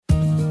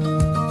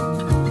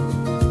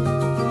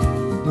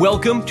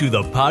Welcome to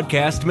the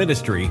podcast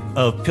ministry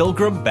of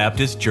Pilgrim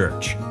Baptist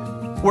Church.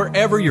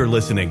 Wherever you're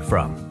listening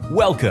from,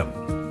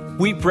 welcome.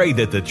 We pray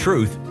that the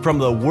truth from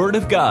the Word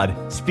of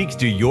God speaks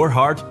to your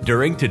heart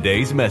during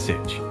today's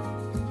message.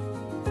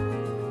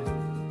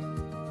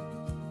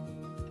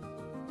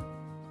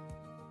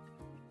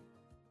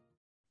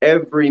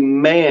 Every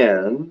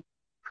man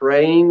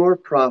praying or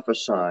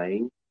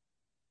prophesying,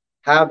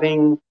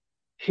 having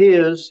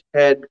his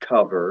head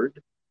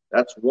covered,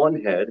 that's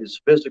one head, his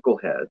physical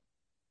head.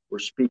 We're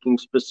speaking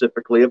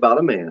specifically about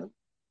a man.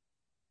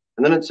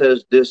 And then it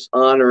says,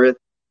 dishonoreth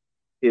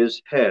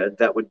his head,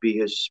 that would be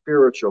his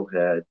spiritual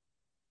head,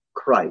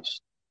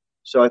 Christ.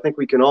 So I think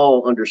we can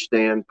all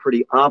understand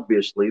pretty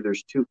obviously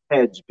there's two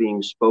heads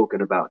being spoken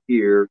about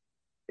here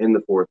in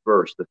the fourth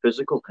verse. The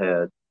physical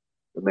head,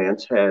 the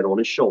man's head on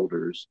his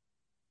shoulders,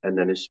 and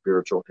then his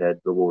spiritual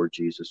head, the Lord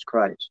Jesus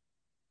Christ.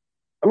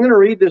 I'm going to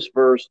read this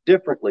verse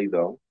differently,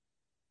 though,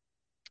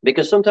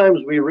 because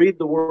sometimes we read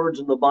the words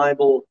in the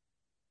Bible,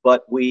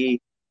 but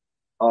we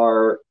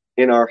are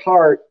in our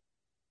heart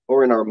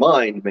or in our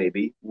mind,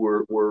 maybe,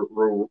 we're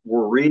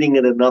reading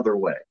it another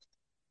way.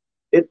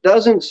 It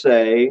doesn't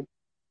say,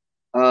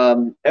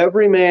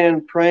 every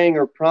man praying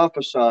or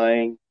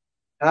prophesying,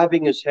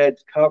 having his head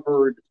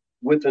covered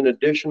with an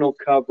additional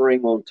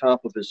covering on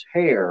top of his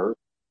hair,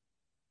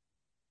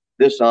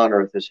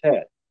 dishonoreth his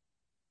head.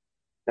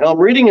 Now I'm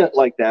reading it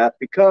like that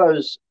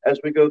because as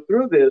we go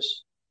through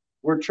this,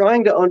 we're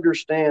trying to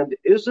understand,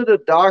 is it a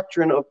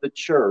doctrine of the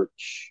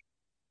church?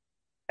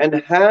 And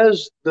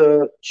has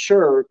the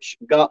church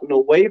gotten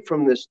away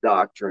from this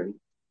doctrine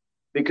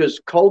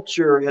because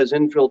culture has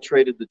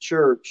infiltrated the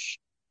church,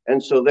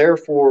 and so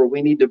therefore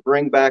we need to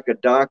bring back a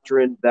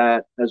doctrine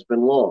that has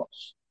been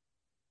lost?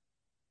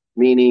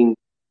 Meaning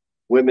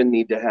women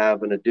need to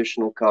have an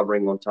additional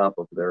covering on top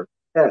of their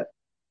head.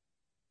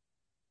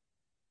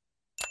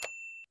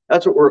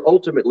 That's what we're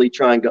ultimately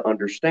trying to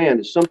understand.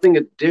 Is something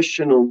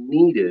additional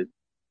needed?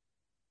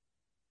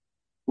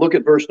 Look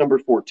at verse number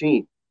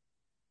 14.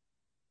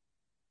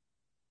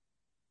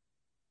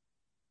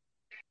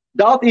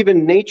 Doth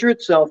even nature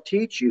itself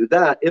teach you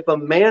that if a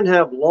man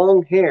have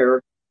long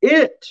hair,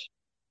 it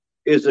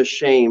is a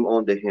shame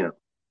unto him?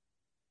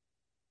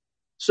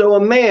 So a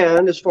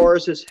man, as far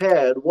as his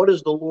head, what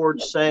is the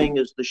Lord saying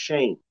is the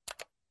shame?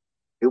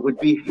 It would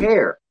be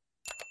hair.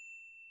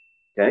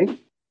 Okay?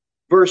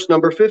 Verse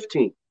number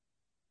 15.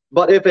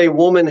 But if a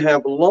woman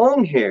have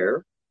long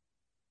hair,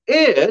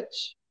 it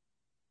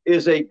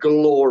is a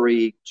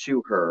glory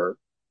to her.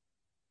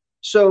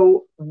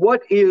 So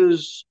what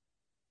is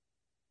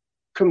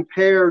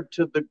compared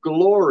to the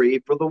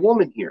glory for the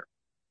woman here?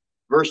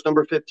 Verse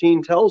number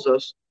 15 tells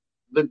us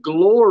the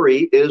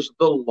glory is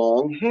the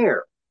long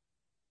hair.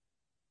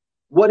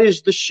 What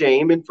is the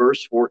shame in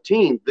verse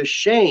 14? The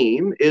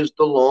shame is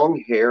the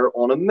long hair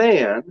on a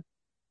man.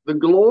 The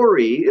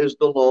glory is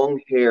the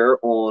long hair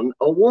on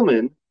a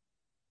woman.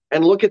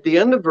 And look at the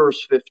end of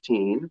verse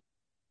 15.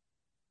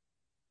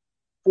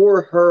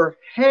 For her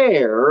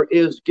hair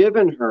is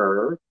given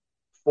her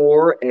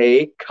for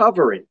a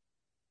covering.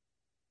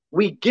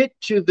 We get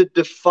to the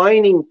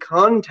defining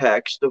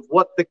context of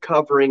what the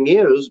covering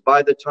is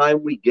by the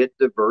time we get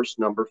to verse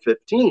number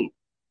 15.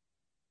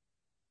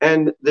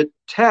 And the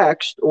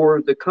text,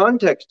 or the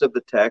context of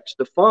the text,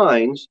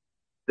 defines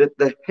that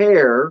the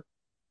hair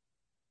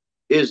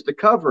is the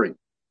covering.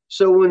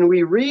 So when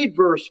we read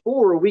verse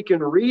 4, we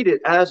can read it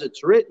as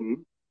it's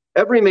written.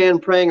 Every man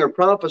praying or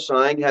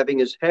prophesying, having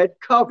his head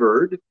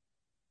covered.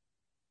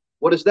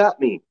 What does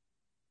that mean?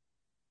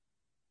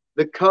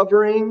 The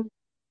covering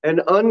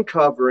and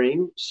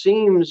uncovering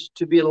seems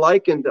to be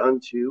likened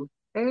unto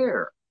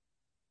hair.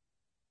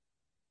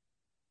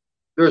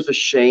 There's a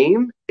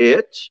shame,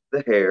 it,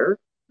 the hair.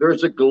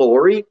 There's a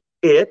glory,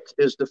 it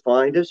is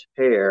defined as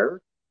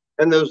hair.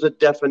 And there's a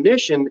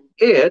definition,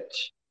 it,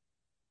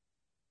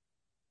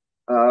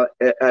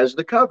 as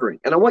the covering.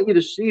 And I want you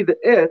to see the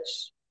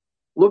it's.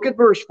 Look at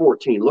verse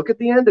 14. Look at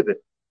the end of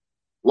it.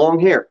 Long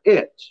hair,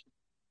 it.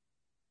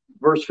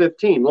 Verse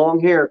 15, long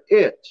hair,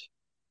 it.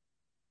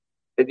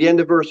 At the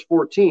end of verse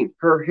 14,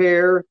 her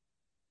hair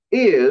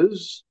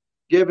is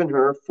given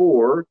her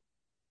for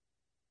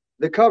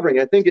the covering.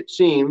 I think it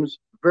seems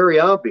very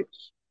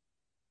obvious.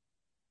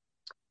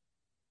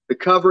 The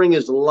covering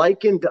is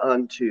likened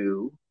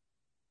unto,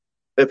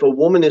 if a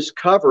woman is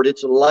covered,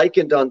 it's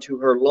likened unto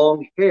her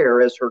long hair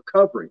as her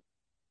covering.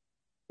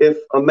 If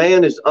a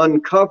man is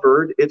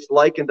uncovered, it's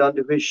likened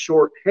unto his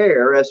short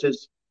hair as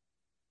his.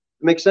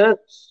 Makes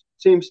sense?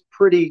 Seems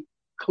pretty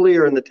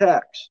clear in the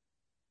text.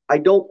 I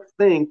don't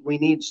think we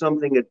need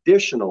something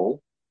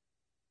additional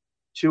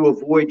to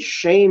avoid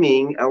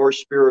shaming our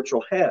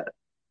spiritual head.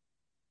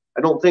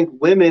 I don't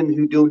think women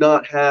who do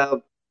not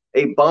have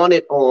a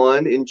bonnet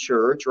on in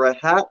church, or a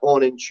hat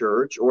on in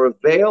church, or a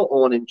veil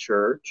on in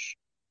church,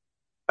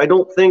 I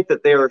don't think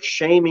that they are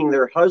shaming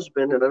their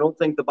husband, and I don't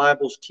think the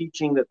Bible's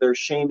teaching that they're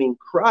shaming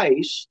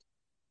Christ.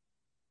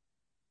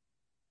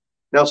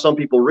 Now, some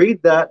people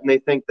read that and they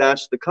think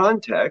that's the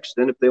context,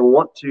 and if they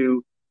want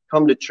to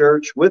come to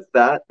church with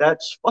that,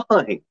 that's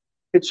fine.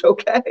 It's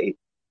okay.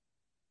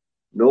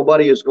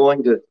 Nobody is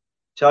going to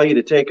tell you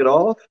to take it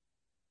off.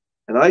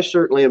 And I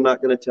certainly am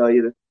not going to tell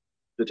you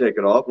to take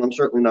it off. And I'm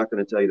certainly not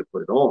going to tell you to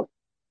put it on.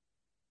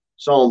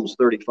 Psalms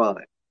 35.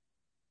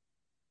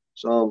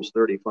 Psalms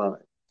 35.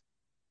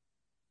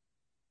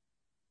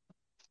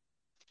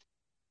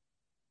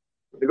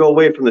 To go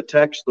away from the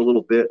text a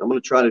little bit, I'm going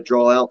to try to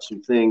draw out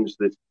some things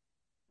that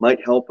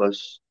might help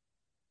us.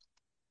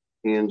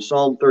 In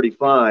Psalm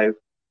 35,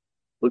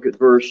 look at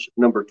verse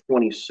number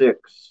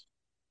 26.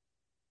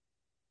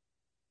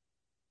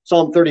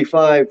 Psalm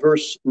 35,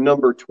 verse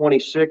number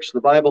 26,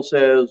 the Bible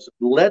says,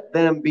 "Let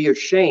them be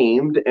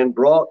ashamed and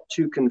brought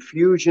to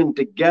confusion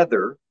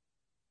together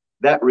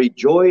that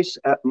rejoice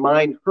at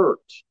mine hurt.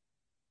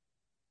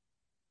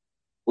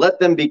 Let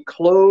them be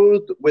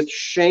clothed with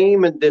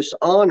shame and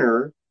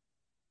dishonor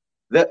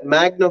that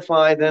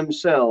magnify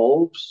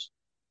themselves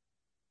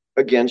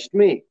against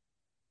me."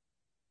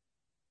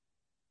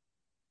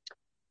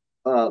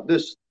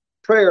 This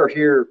prayer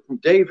here from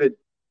David,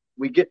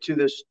 we get to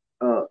this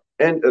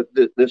end of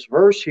this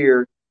verse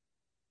here.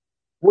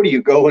 What do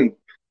you go and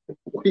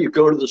what do you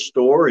go to the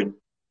store and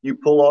you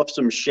pull off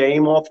some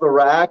shame off the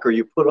rack, or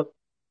you put a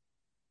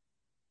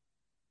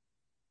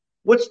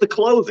what's the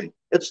clothing?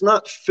 It's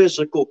not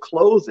physical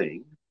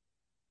clothing.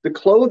 The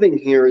clothing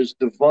here is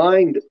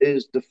defined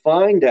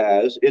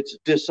as it's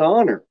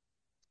dishonor.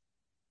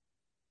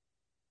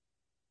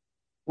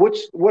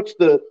 What's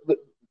the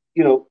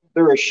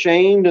they're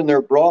ashamed and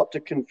they're brought to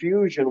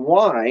confusion.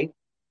 Why?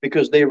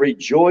 Because they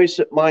rejoice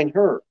at mine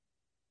hurt.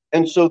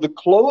 And so the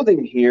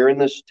clothing here in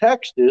this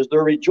text is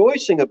they're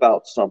rejoicing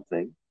about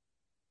something.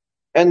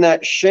 And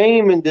that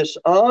shame and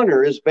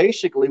dishonor is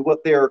basically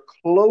what they are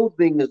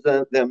clothing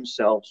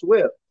themselves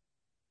with.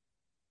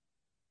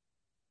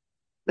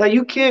 Now,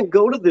 you can't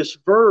go to this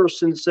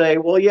verse and say,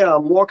 well, yeah,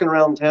 I'm walking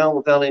around town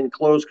without any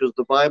clothes because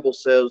the Bible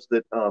says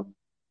that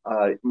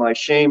my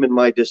shame and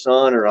my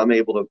dishonor, I'm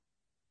able to.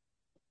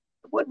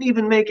 It wouldn't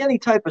even make any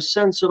type of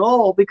sense at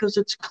all, because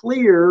it's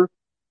clear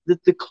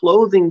that the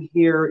clothing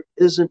here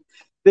isn't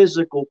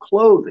physical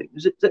clothing.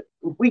 Is it?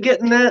 We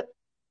getting that?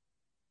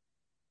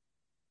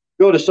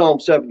 Go to Psalm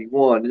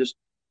 71. Just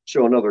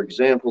show another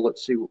example.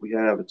 Let's see what we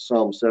have in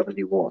Psalm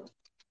 71.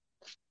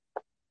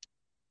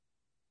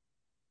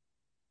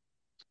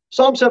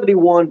 Psalm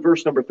 71,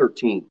 verse number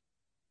 13.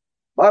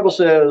 Bible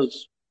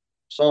says,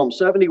 Psalm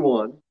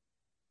 71,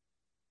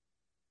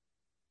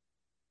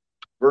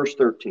 verse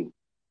 13.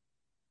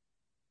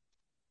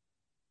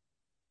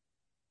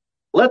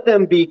 "Let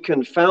them be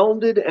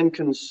confounded and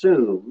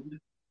consumed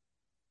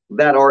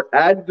that are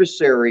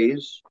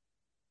adversaries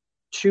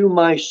to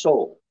my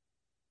soul."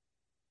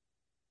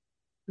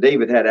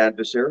 David had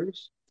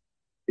adversaries.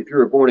 If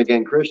you're a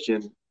born-again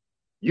Christian,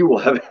 you will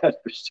have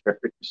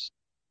adversaries.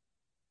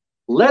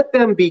 "Let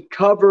them be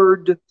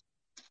covered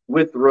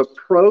with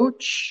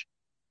reproach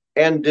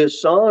and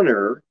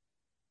dishonor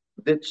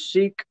that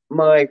seek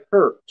my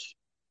hurt."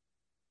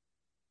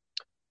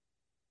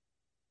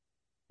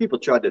 People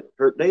tried to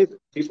hurt David.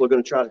 People are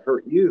going to try to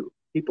hurt you.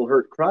 People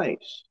hurt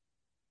Christ.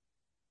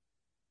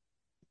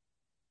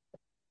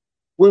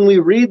 When we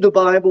read the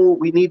Bible,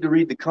 we need to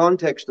read the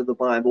context of the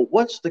Bible.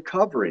 What's the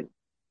covering?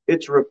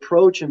 It's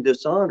reproach and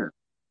dishonor.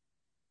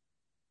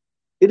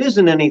 It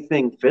isn't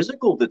anything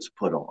physical that's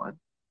put on.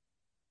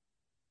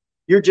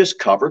 You're just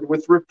covered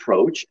with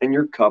reproach and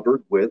you're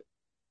covered with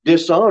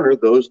dishonor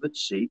those that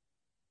seek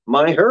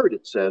my hurt,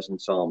 it says in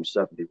Psalm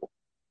 71.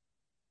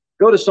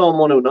 Go to Psalm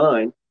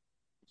 109.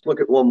 Let's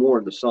look at one more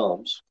in the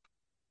Psalms.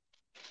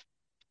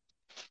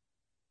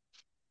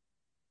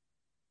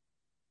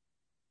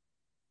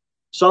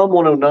 Psalm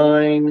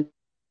 109,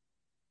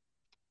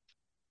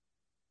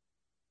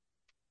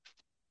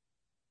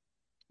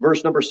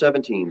 verse number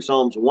 17.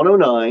 Psalms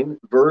 109,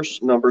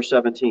 verse number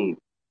 17.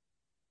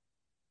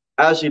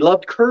 "As he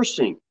loved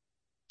cursing,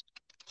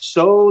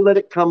 so let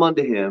it come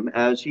unto him.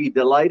 As he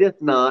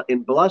delighteth not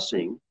in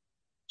blessing,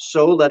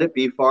 so let it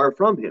be far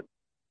from him."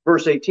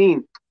 Verse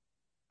 18.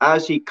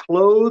 "As he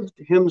clothed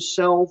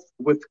himself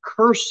with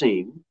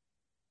cursing,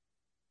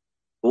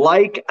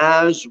 like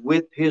as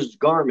with his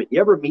garment."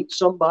 You ever meet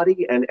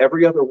somebody and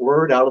every other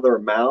word out of their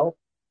mouth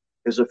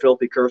is a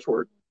filthy curse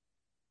word?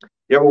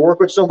 You ever work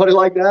with somebody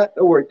like that?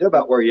 They're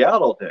about wear you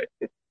out all day.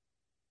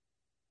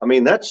 I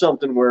mean, that's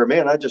something where,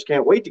 man, I just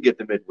can't wait to get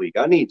to midweek.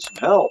 I need some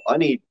help. I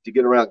need to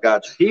get around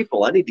God's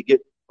people. I need to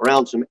get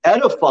around some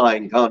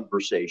edifying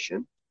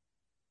conversation.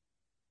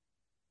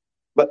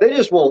 But they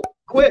just won't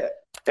quit.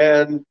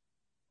 And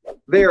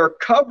they are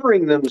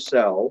covering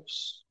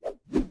themselves,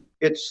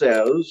 it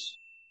says,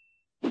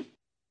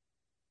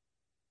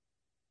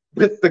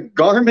 with the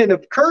garment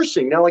of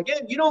cursing. Now,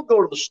 again, you don't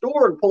go to the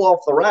store and pull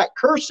off the rack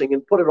cursing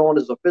and put it on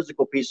as a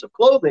physical piece of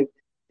clothing.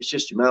 It's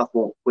just your mouth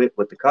won't quit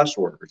with the cuss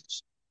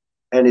words.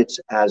 And it's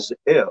as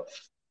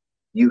if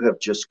you have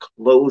just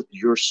clothed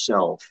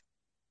yourself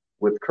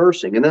with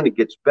cursing. And then it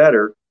gets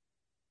better.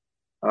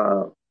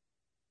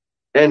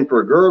 "And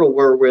for girdle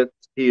wherewith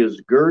he is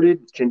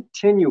girded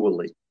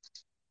continually."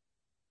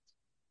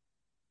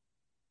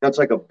 That's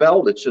like a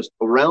belt. It's just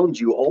around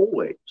you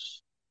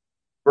always.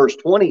 Verse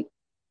 20.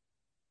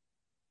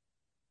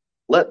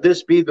 Let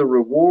this be the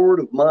reward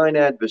of mine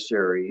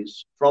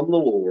adversaries from the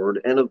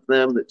Lord, and of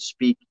them that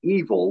speak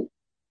evil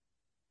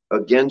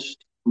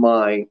against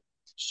my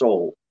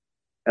soul.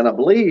 And I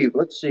believe,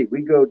 let's see,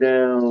 we go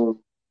down.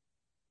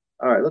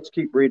 All right, let's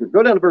keep reading.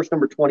 Go down to verse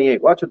number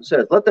 28. Watch what it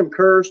says. Let them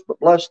curse, but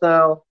bless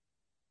thou.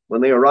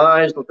 When they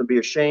arise, let them be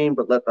ashamed,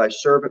 but let thy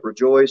servant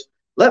rejoice.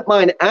 Let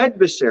mine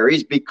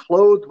adversaries be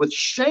clothed with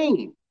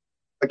shame.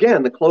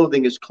 Again, the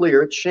clothing is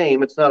clear. It's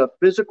shame. It's not a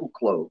physical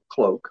cloak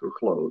or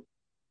clothes.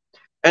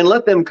 And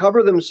let them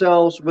cover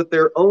themselves with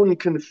their own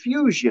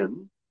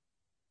confusion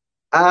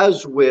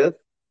as with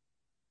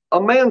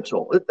a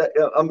mantle.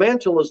 A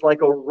mantle is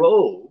like a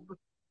robe,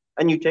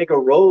 and you take a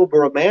robe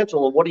or a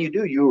mantle, and what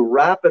do? You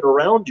wrap it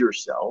around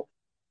yourself,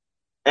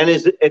 and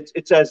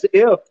it's as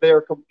if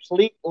they're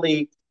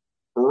completely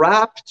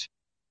wrapped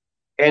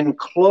and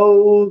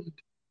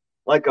clothed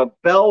like a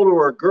belt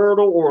or a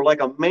girdle or like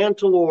a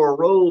mantle or a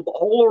robe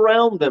all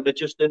around them. It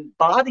just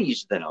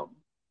embodies them.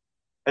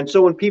 And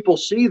so when people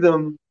see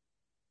them,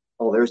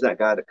 oh, there's that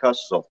guy that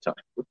cusses all the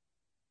time.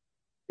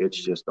 It's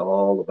just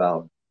all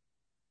about.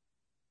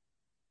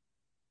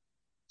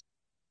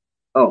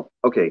 Oh,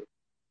 okay.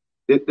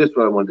 This is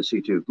what I wanted to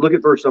see too. Look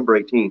at verse number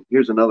 18.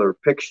 Here's another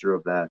picture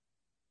of that.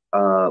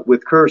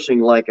 With cursing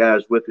like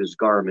as with his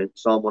garment.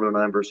 Psalm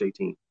 109, verse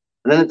 18.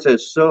 And then it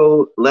says,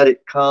 so let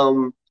it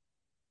come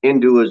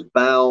into his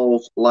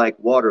bowels like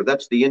water.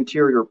 That's the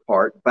interior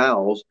part,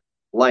 bowels,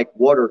 like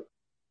water.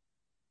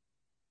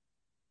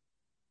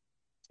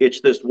 It's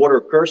this water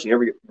of cursing.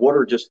 Every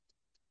water just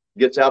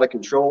gets out of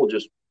control.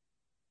 Just,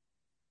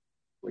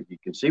 well, you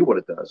can see what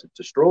it does. It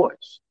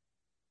destroys.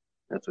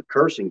 That's what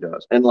cursing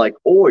does. And like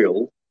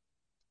oil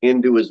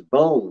into his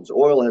bones.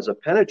 Oil has a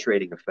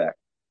penetrating effect.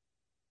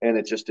 And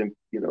it's just,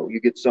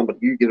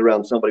 you get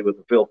around somebody with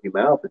a filthy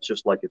mouth. It's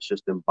just like it's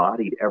just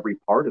embodied every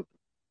part of them.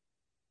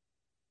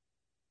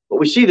 But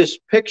we see this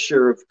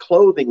picture of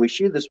clothing. We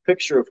see this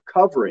picture of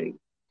covering.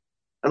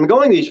 I'm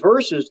going these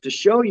verses to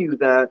show you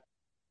that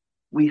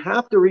we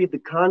have to read the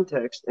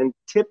context, and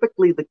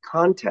typically the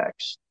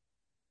context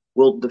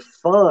will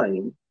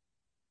define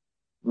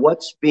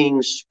what's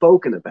being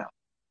spoken about.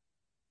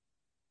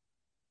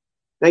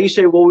 Now you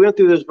say, well, we went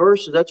through those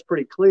verses. That's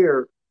pretty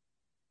clear.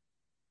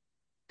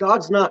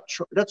 That's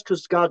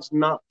because God's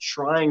not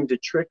trying to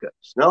trick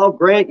us. Now, I'll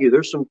grant you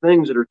there's some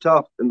things that are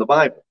tough in the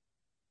Bible.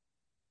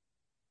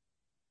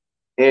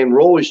 And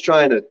we're always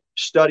trying to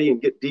study and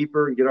get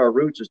deeper and get our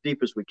roots as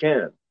deep as we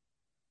can.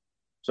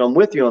 So I'm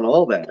with you on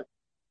all that.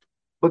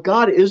 But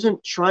God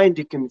isn't trying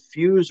to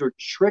confuse or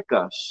trick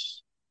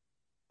us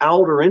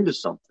out or into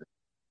something.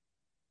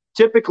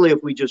 Typically,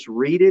 if we just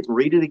read it and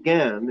read it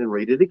again and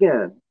read it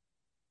again,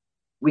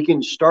 we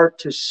can start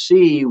to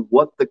see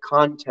what the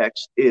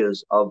context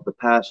is of the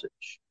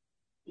passage.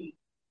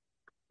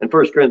 In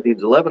 1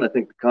 Corinthians 11, I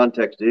think the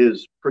context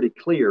is pretty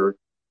clear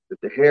that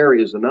the hair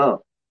is enough.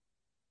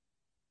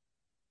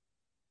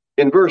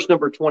 In verse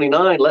number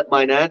 29, let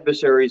mine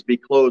adversaries be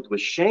clothed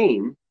with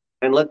shame,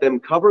 and let them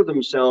cover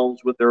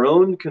themselves with their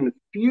own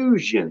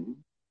confusion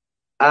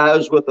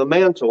as with a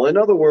mantle. In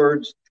other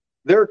words,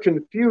 their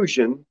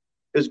confusion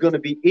is going to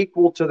be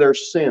equal to their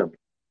sin.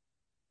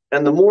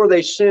 And the more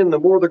they sin, the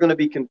more they're going to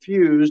be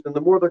confused. And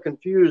the more they're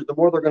confused, the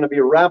more they're going to be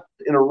wrapped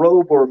in a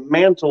robe or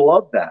mantle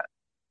of that.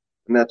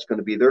 And that's going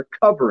to be their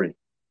covering.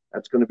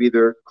 That's going to be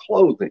their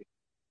clothing.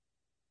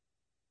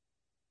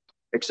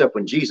 Except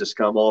when Jesus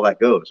comes, all that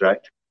goes,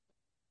 right?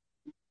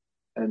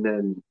 And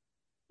then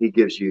he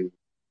gives you,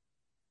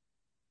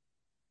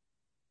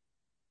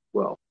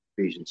 well,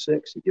 Ephesians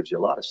 6, he gives you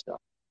a lot of stuff.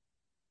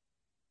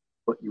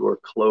 But you are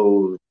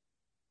clothed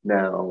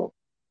now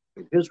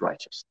in his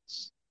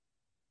righteousness.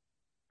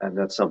 And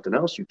that's something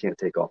else you can't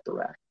take off the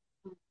rack.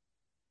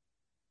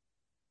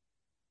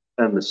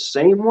 And the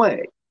same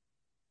way,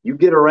 you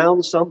get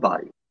around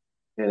somebody,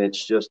 and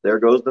it's just, there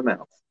goes the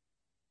mouth.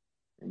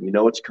 And you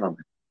know it's coming.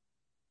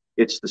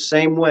 It's the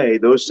same way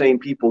those same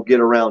people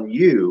get around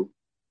you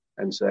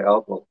and say,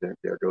 oh, well,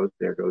 there goes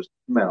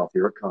the mouth.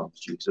 Here it comes,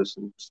 Jesus,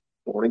 and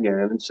born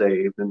again and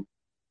saved. And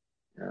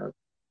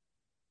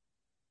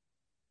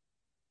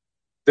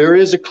there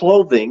is a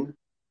clothing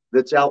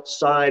that's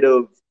outside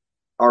of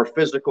our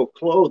physical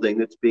clothing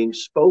that's being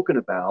spoken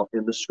about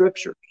in the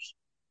scriptures.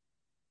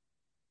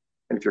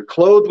 And if you're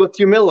clothed with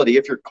humility,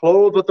 if you're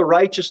clothed with the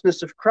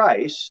righteousness of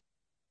Christ,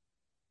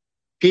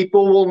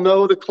 people will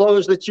know the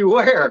clothes that you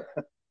wear.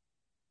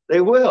 They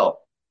will.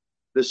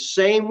 The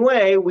same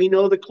way we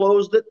know the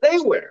clothes that they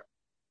wear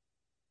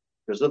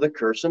because of the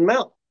curse and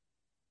mouth.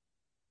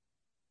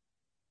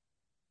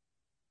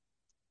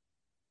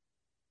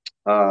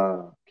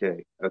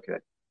 Okay.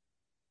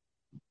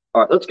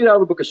 All right, let's get out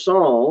of the book of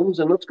Psalms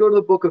and let's go to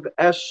the book of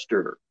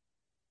Esther.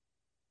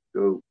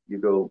 You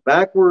go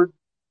backward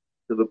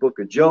to the book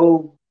of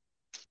Job,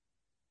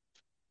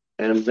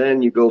 and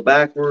then you go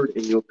backward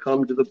and you'll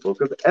come to the book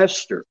of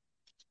Esther.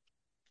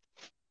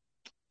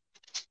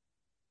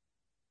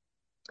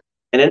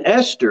 And in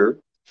Esther,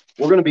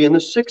 we're going to be in the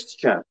 6th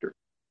chapter.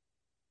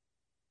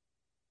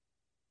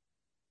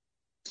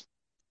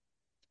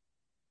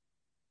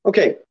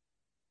 Okay.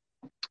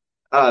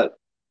 I've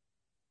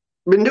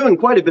been doing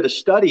quite a bit of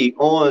study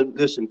on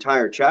this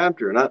entire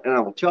chapter, and I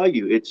will tell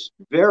you, it's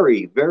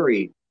very,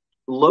 very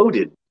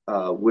loaded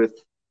with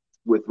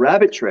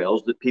rabbit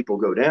trails that people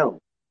go down.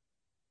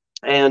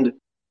 And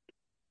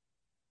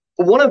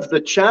one of the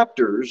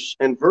chapters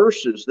and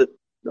verses that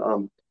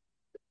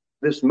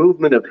this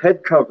movement of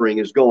head covering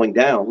is going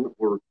down,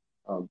 or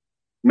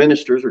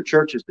ministers or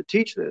churches that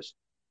teach this.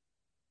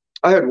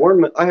 I heard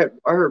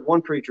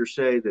one preacher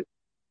say that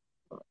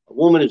a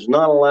woman is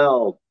not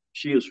allowed,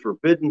 she is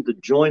forbidden to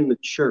join the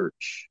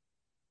church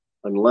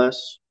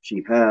unless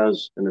she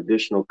has an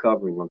additional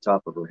covering on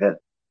top of her head.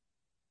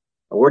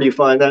 Now, where do you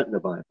find that in the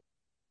Bible?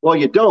 Well,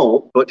 you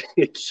don't, but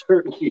it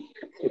certainly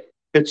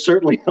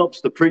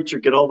helps the preacher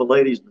get all the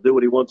ladies to do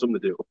what he wants them to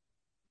do.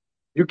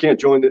 You can't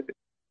join the.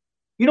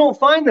 You don't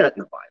find that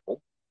in the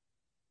Bible,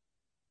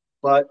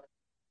 but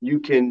you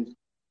can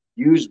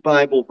use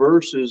Bible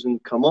verses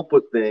and come up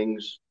with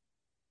things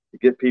to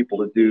get people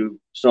to do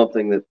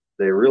something that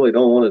they really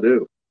don't want to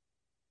do.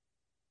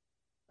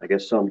 I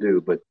guess some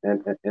do, but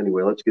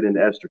anyway, let's get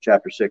into Esther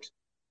chapter 6.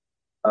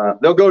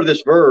 They'll go to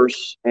this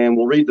verse, and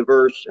we'll read the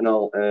verse, and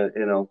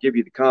I'll give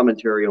you the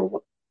commentary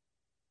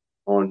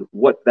on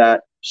what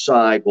that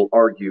side will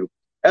argue.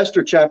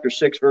 Esther chapter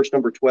 6, verse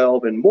number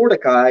 12. And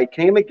Mordecai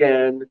came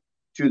again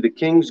to the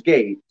king's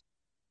gate,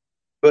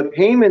 but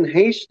Haman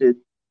hasted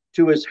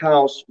to his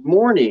house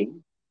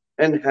mourning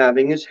and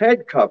having his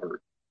head covered.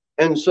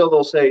 And so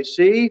they'll say,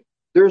 see,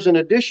 there's an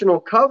additional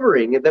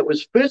covering that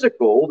was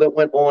physical that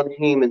went on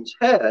Haman's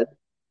head.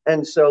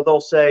 And so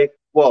they'll say,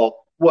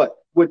 well, what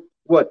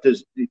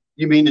does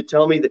you mean to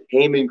tell me that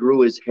Haman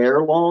grew his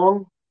hair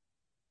long?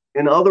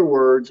 In other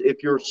words,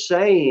 if you're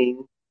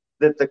saying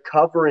that the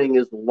covering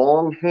is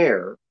long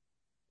hair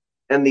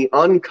and the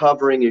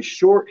uncovering is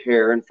short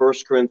hair in 1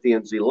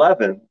 Corinthians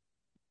 11,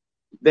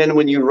 then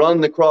when you run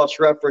the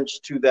cross-reference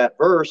to that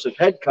verse of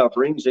head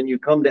coverings and you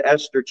come to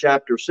Esther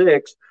chapter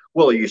 6,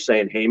 well, are you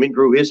saying Haman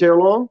grew his hair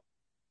long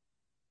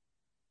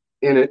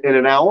in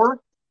an hour?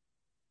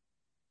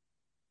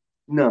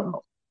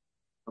 No,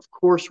 of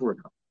course we're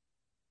not.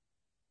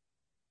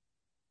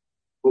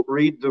 But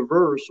read the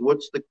verse.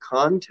 What's the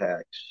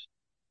context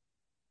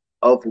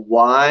of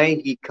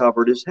why he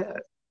covered his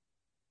head?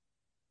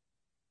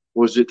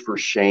 Was it for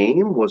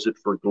shame? Was it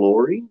for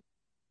glory?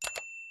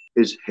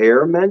 Is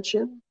hair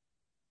mentioned?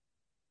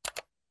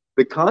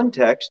 The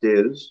context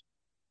is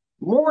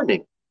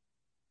mourning.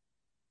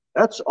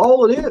 That's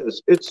all it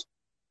is.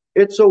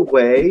 It's a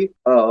way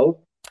of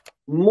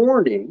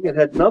mourning. It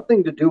had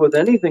nothing to do with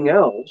anything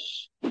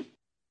else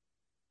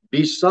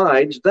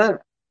besides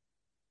that.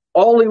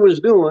 All he was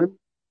doing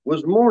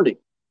was mourning.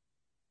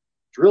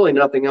 There's really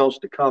nothing else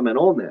to comment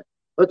on that.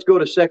 Let's go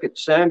to 2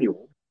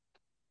 Samuel.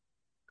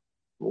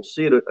 We'll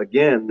see it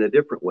again in a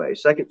different way.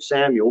 2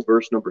 Samuel,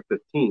 verse number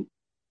 15.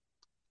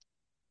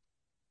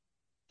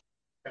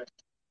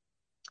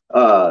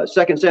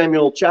 2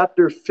 Samuel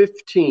chapter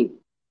 15.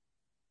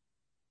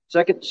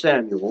 2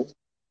 Samuel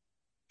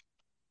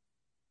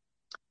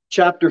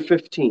chapter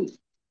 15.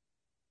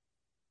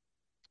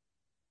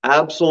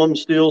 Absalom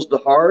steals the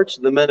hearts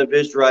of the men of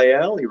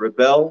Israel. He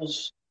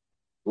rebels,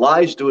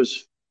 lies to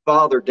his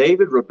father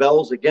David,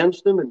 rebels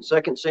against him. In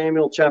 2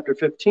 Samuel chapter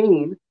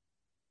 15,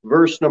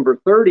 verse number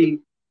 30,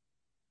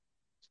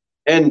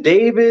 and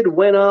David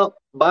went up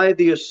by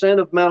the ascent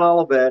of Mount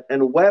Olivet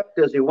and wept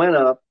as he went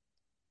up,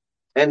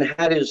 and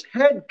had his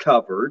head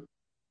covered,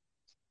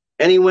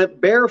 and he went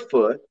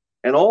barefoot,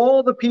 and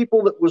all the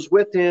people that was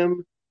with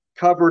him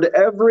covered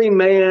every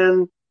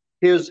man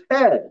his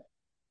head.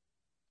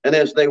 And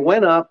as they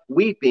went up,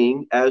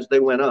 weeping as they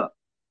went up.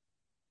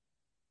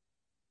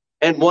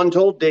 And one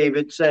told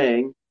David,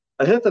 saying,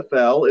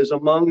 Ahithophel is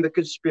among the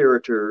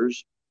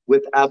conspirators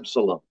with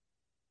Absalom.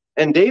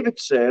 And David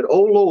said, O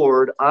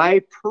Lord,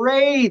 I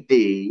pray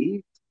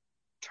thee,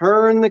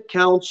 turn the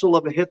counsel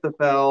of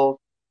Ahithophel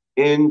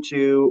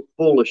into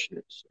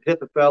foolishness.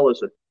 Ahithophel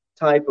is a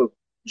type of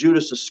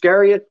Judas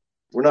Iscariot.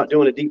 We're not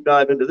doing a deep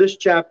dive into this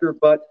chapter,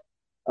 but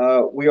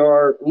we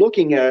are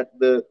looking at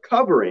the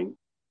covering.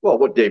 Well,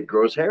 what, David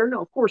grow his hair?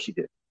 No, of course he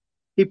did.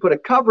 He put a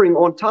covering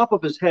on top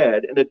of his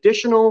head, an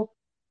additional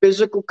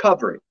physical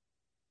covering.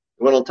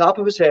 It went on top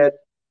of his head.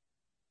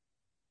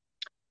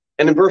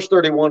 And in verse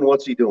 31,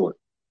 what's he doing?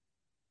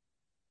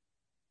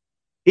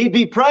 He'd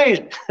be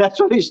praying. That's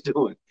what he's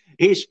doing.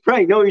 He's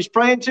praying. No, he's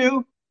praying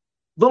to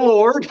the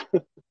Lord.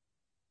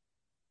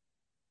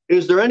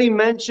 Is there any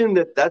mention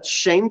that that's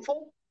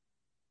shameful?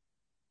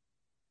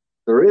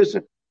 There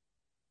isn't.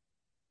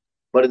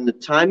 But in the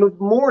time of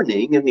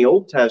mourning in the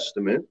Old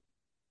Testament,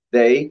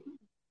 they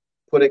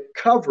put a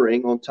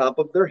covering on top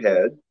of their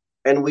head.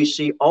 And we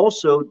see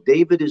also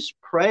David is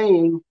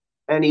praying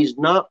and he's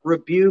not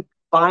rebuked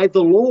by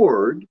the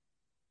Lord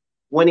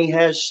when he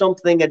has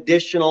something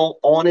additional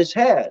on his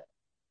head.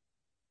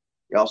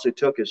 He also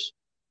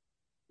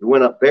he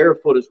went up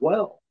barefoot as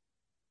well.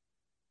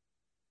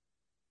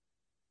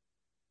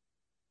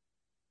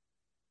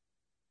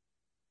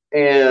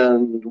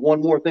 And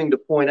one more thing to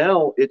point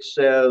out, it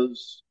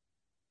says,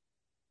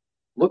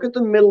 look at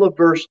the middle of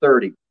verse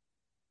 30.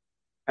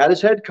 had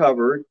his head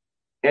covered,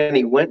 and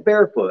he went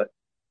barefoot,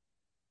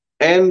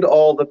 and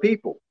all the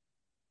people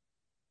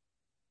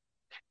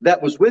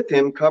that was with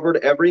him covered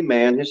every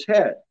man his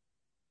head.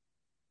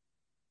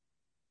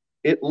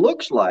 It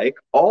looks like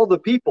all the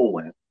people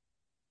went.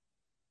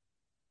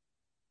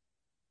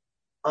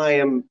 I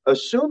am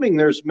assuming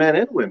there's men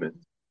and women,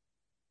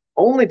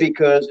 only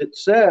because it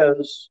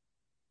says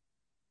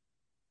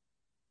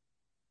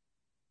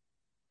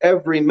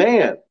every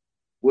man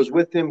was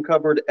with him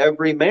covered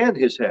every man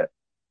his head.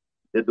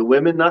 Did the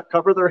women not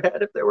cover their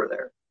head if they were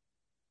there?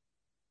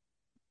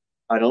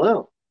 I don't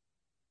know.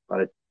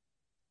 But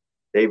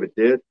David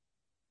did.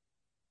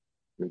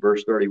 In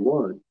verse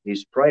 31,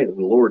 he's praying, and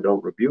the Lord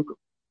don't rebuke him.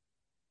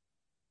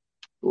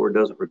 The Lord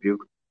doesn't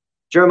rebuke him.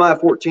 Jeremiah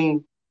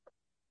 14.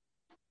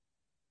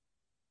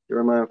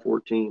 Jeremiah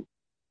 14.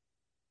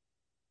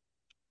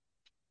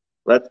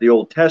 That's the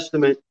Old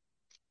Testament.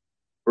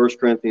 1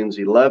 Corinthians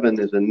 11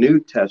 is a New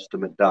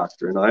Testament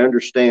doctrine. I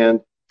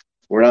understand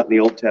we're not in the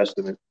Old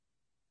Testament.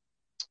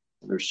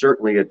 And there's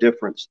certainly a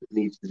difference that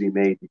needs to be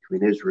made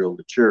between Israel and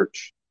the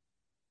church.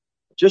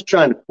 Just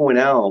trying to point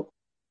out,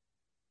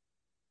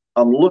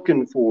 I'm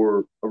looking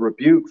for a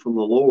rebuke from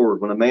the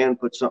Lord when a man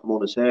put something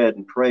on his head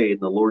and prayed,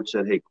 and the Lord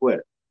said, hey,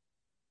 quit.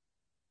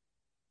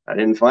 I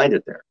didn't find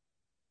it there.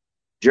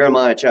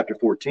 Jeremiah chapter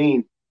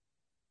 14.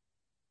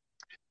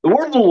 The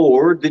word of the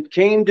Lord that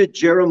came to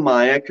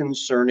Jeremiah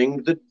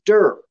concerning the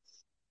dearth.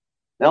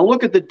 Now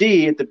look at the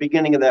D at the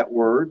beginning of that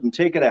word and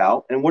take it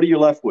out, and what are you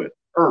left with?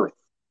 Earth.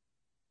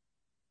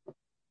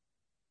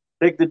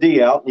 Take the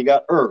D out, and you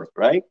got earth,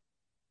 right?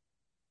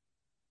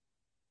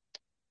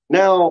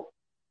 Now,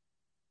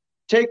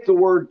 take the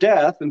word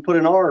death and put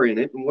an R in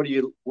it, and what are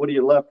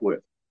you left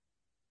with?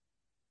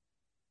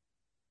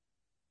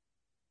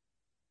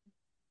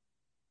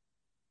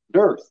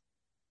 Dearth.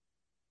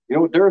 You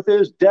know what dearth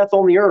is? Death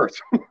on the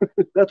earth.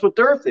 That's what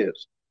dearth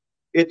is.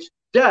 It's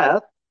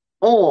death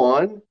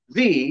on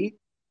the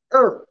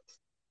earth.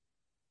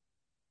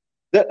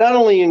 That not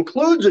only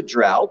includes a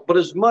drought, but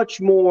is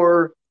much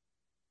more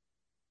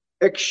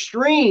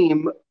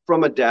extreme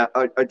from a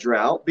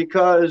drought,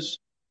 because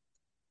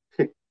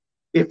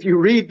if you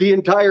read the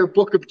entire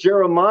book of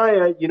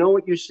Jeremiah, you know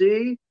what you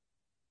see?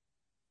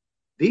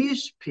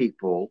 These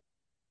people,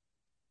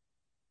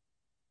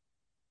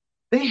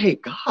 they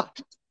hate God.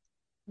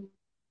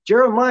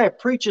 Jeremiah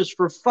preaches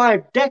for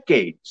 5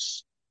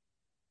 decades.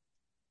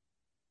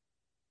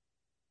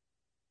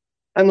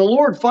 And the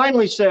Lord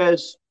finally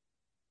says,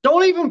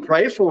 don't even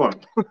pray for them.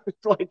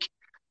 It's like,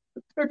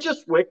 they're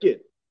just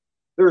wicked.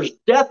 There's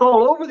death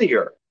all over the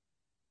earth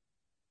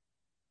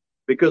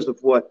because of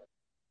what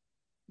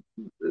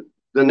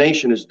the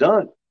nation has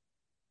done.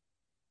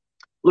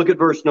 Look at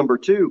verse number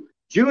 2.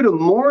 Judah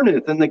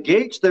mourneth, and the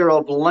gates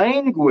thereof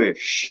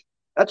languish.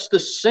 That's to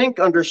sink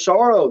under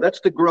sorrow. That's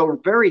to grow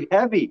very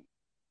heavy.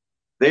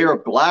 They are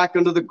black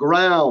under the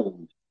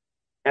ground,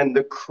 and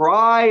the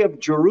cry of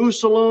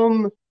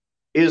Jerusalem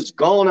is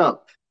gone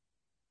up.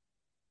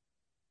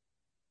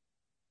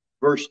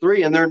 Verse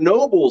 3, and their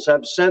nobles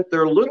have sent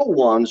their little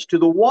ones to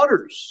the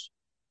waters.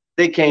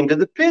 They came to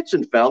the pits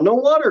and found no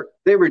water.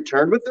 They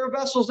returned with their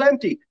vessels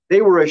empty.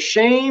 They were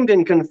ashamed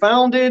and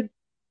confounded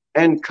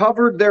and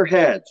covered their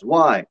heads.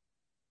 Why?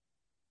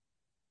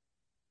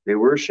 They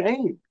were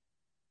ashamed.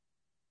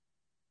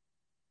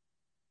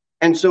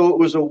 And so it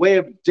was a way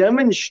of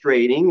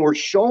demonstrating or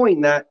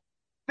showing that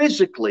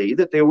physically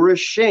that they were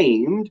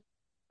ashamed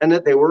and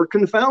that they were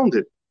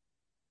confounded.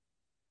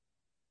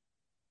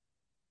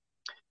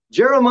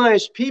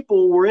 Jeremiah's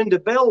people were into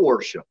Baal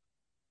worship.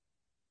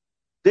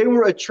 They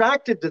were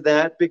attracted to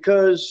that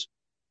because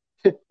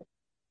they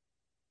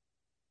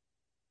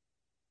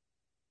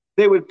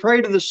would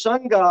pray to the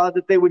sun god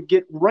that they would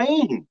get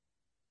rain.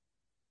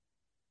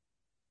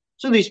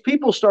 So these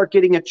people start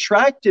getting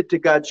attracted to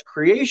God's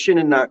creation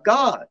and not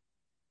God.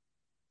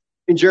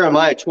 In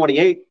Jeremiah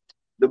 28,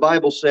 the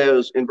Bible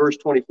says in verse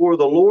 24,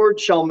 the Lord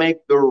shall make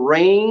the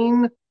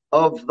rain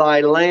of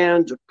thy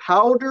land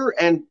powder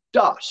and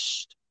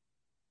dust.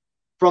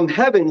 From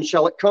heaven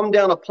shall it come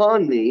down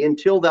upon thee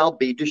until thou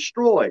be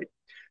destroyed.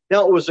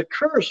 Now it was a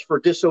curse for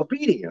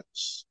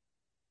disobedience.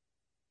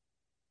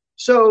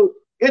 So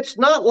it's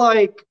not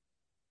like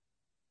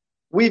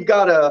we've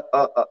got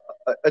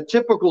a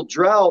typical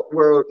drought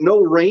where no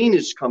rain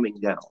is coming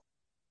down.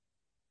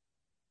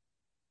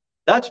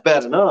 That's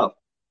bad enough.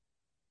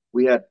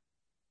 We had,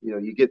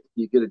 you get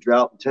a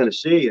drought in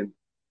Tennessee, and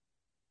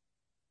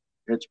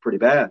it's pretty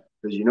bad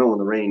because when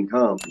the rain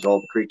comes, all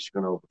the creeks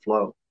are going to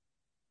overflow.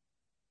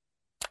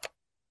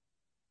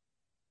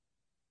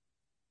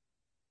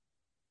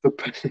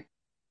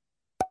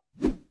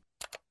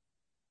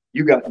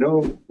 You got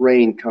no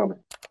rain coming.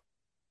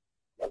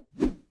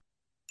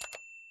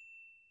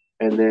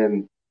 And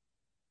then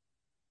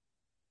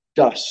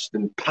dust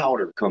and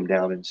powder come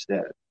down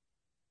instead.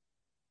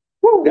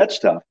 Woo, that's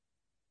tough.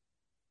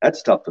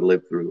 That's tough to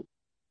live through.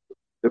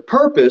 The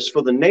purpose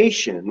for the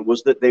nation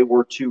was that they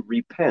were to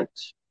repent.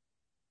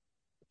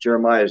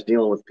 Jeremiah is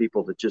dealing with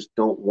people that just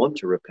don't want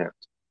to repent.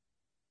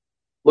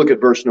 Look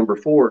at verse number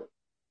 4.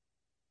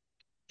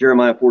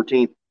 Jeremiah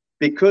 14,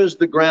 because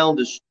the ground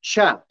is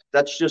chapped.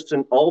 That's just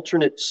an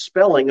alternate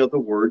spelling of the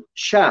word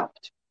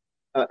chapped.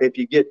 If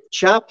you get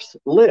chapped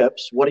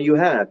lips, what do you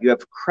have? You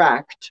have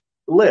cracked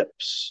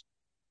lips.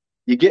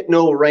 You get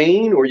no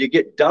rain, or you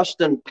get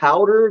dust and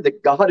powder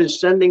that God is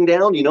sending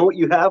down. You know what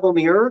you have on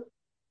the earth?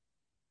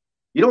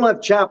 You don't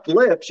have chapped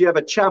lips. You have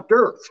a chapped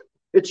earth.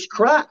 It's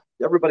cracked.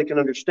 Everybody can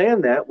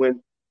understand that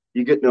when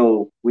you get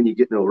no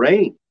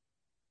rain.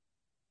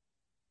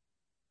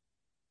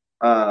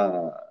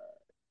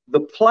 The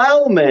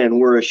plowmen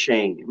were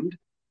ashamed.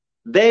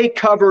 They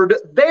covered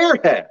their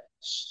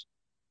heads.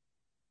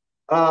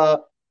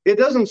 It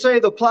doesn't say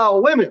the plow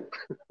women.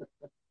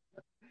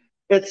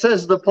 It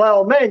says the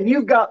plow men.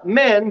 You've got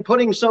men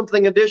putting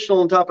something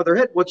additional on top of their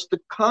head. What's the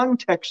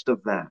context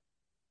of that?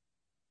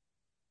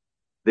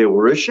 They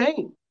were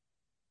ashamed.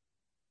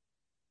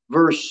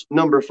 Verse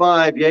number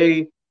 5,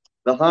 yea,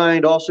 the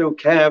hind also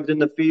calved in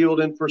the field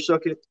and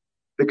forsook it,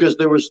 because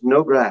there was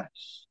no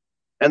grass.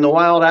 And the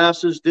wild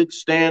asses did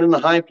stand in the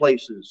high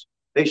places.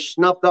 They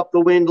snuffed up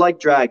the wind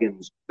like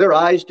dragons. Their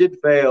eyes did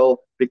fail,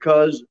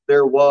 because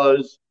there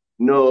was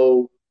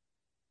no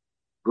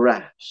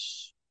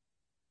grass.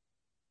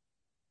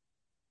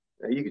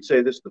 Now, you could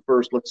say this is the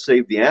first Let's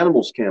Save the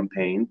Animals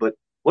campaign, but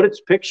what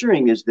it's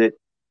picturing is that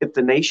if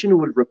the nation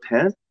would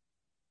repent,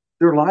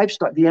 their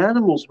livestock, the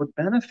animals would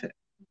benefit.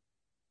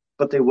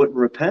 But they wouldn't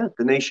repent.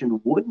 The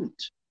nation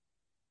wouldn't.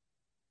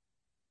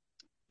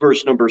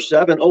 Verse number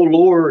 7, O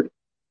Lord,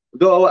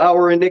 though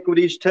our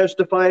iniquities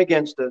testify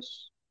against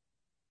us,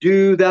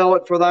 do thou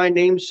it for thy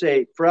name's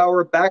sake, for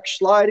our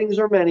backslidings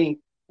are many.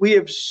 We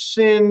have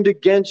sinned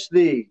against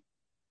thee.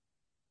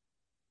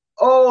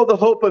 Oh, the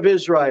hope of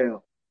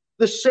Israel,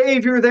 the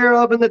Savior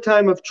thereof in the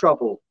time of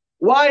trouble.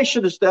 Why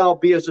shouldest thou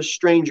be as a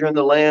stranger in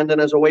the land, and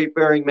as a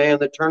wayfaring man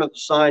that turneth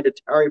aside to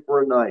tarry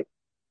for a night?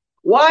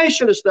 Why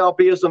shouldest thou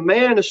be as a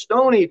man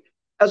astonied,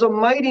 as a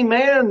mighty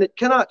man that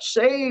cannot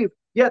save?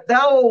 Yet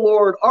thou, O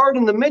Lord, art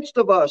in the midst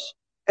of us,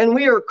 and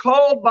we are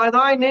called by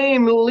thy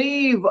name.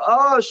 Leave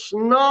us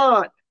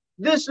not.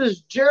 This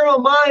is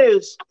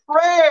Jeremiah's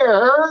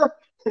prayer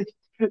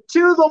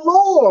to the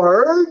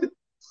Lord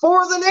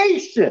for the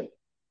nation.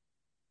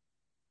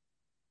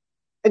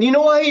 And you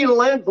know why he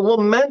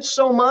laments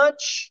so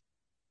much?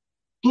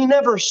 He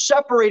never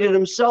separated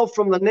himself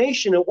from the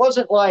nation. It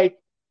wasn't like,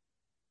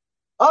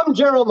 I'm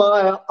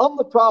Jeremiah, I'm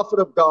the prophet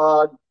of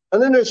God,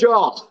 and then there's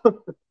y'all.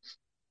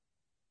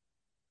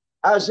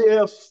 As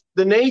if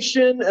the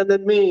nation and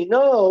then me.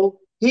 No,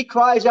 he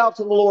cries out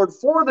to the Lord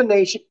for the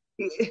nation.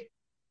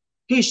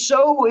 He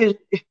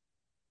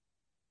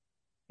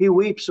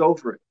weeps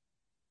over it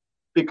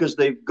because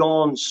they've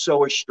gone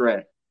so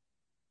astray.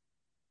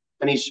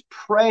 And he's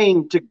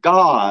praying to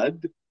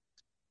God.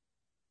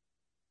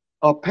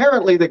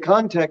 Apparently, the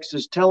context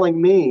is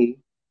telling me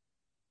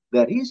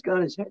that he's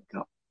got his head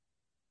covered.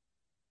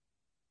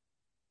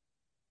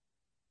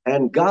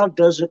 And God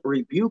doesn't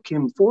rebuke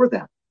him for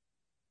that.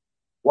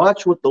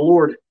 Watch how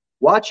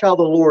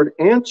the Lord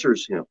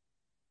answers him.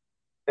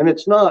 And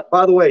it's not,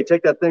 by the way,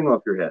 take that thing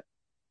off your head.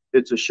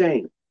 It's a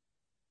shame.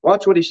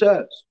 Watch what he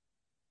says.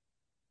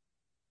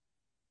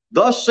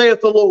 Thus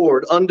saith the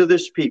Lord unto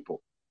this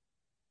people,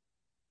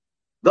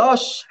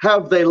 thus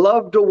have they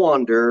loved to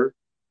wander,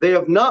 they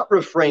have not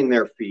refrained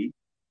their feet,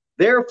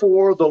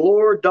 therefore the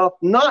Lord doth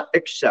not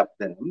accept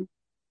them.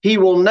 He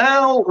will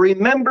now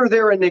remember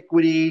their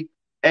iniquity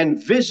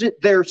and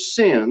visit their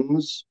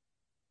sins.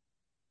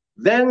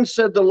 Then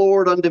said the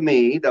Lord unto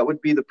me, that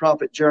would be the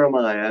prophet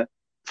Jeremiah,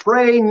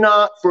 pray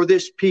not for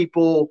this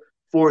people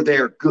for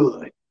their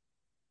good.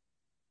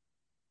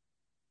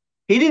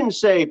 He didn't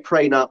say,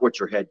 pray not with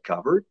your head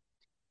covered.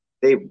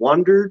 They've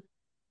wandered,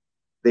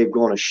 they've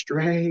gone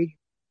astray,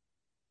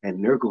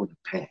 and they're going to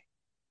pay.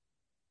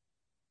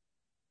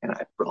 And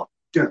I brought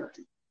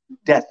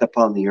death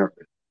upon the earth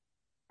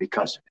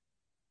because of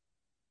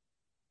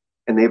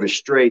it. And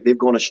they've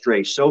gone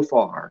astray so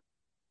far.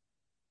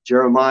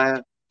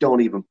 Jeremiah,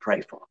 don't even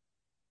pray for them.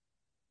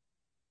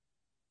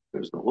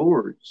 Because the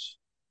Lord's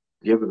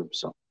given them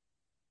something.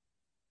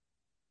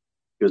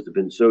 Because they've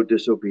been so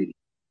disobedient.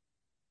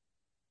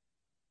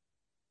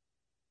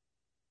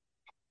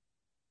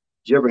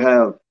 Did you ever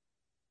have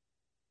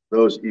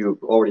those of you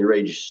who've already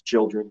raised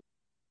children?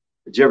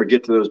 Did you ever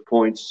get to those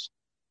points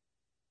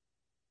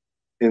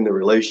in the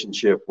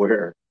relationship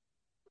where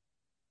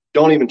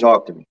don't even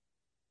talk to me?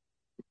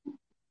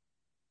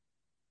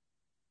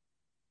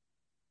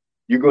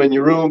 You go in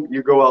your room,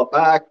 you go out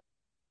back,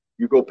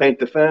 you go paint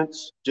the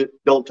fence, just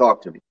don't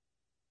talk to me.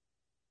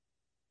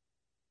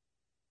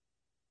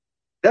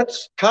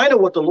 That's kind of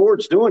what the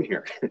Lord's doing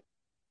here.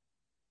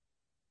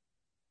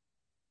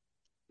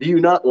 Do you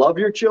not love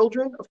your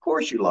children? Of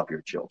course you love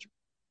your children.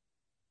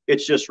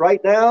 It's just right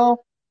now,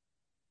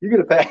 you're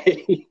going to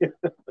pay.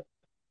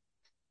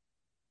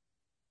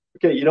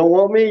 Okay, you don't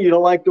want me. You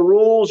don't like the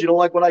rules. You don't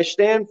like what I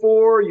stand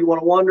for. You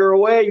want to wander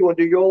away. You want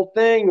to do your old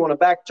thing. You want to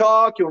back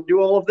talk. You want to do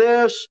all of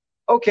this.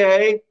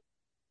 Okay.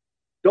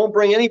 Don't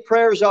bring any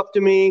prayers up to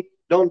me.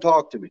 Don't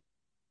talk to me.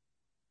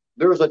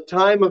 There's a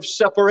time of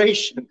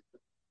separation.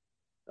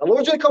 The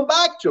Lord's going to come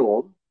back to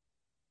them,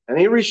 and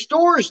he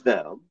restores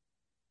them.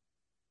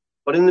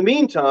 But in the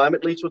meantime,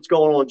 at least what's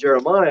going on in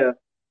Jeremiah,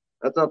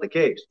 that's not the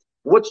case.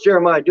 What's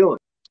Jeremiah doing?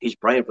 He's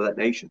praying for that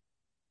nation.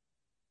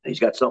 He's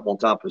got something on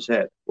top of his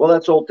head. Well,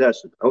 that's Old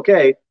Testament.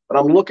 Okay, but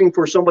I'm looking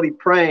for somebody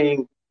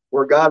praying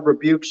where God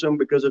rebukes them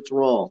because it's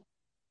wrong.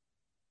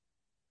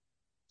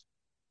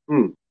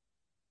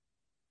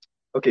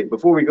 Okay,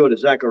 before we go to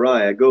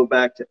Zechariah, go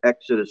back to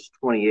Exodus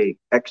 28.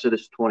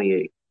 Exodus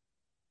 28.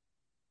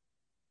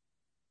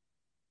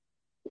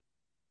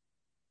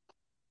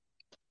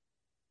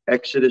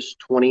 Exodus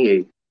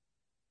 28.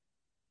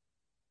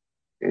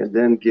 And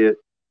then get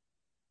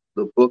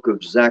the book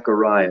of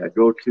Zechariah.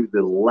 Go to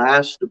the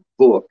last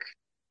book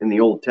in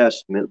the Old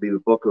Testament. It'll be the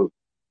book of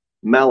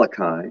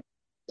Malachi.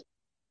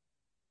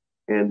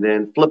 And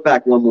then flip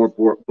back one more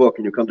book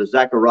and you come to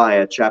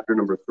Zechariah chapter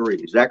number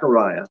 3.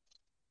 Zechariah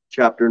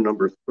chapter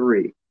number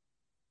 3.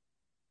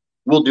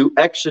 We'll do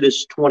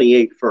Exodus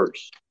 28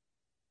 first.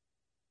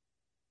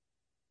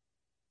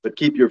 But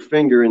keep your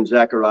finger in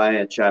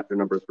Zechariah chapter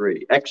number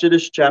 3.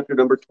 Exodus chapter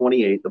number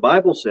 28. The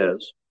Bible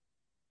says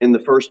in the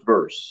first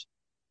verse,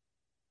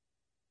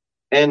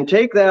 "And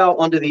take thou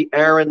unto thee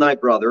Aaron thy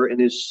brother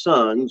and his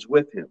sons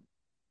with him,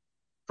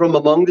 from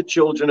among the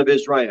children of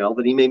Israel,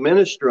 that he may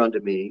minister unto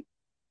me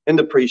in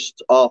the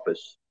priest's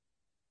office,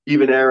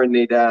 even Aaron,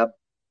 Nadab,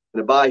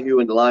 and Abihu,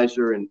 and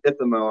Eleazar, and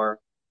Ithamar,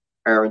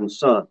 Aaron's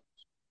sons.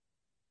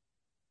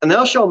 And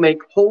thou shalt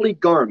make holy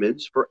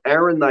garments for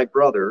Aaron thy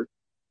brother,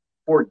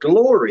 for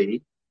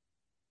glory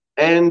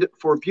and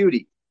for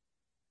beauty."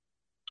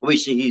 We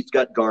see he's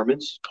got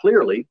garments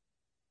clearly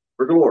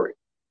for glory.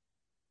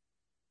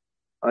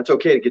 It's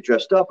okay to get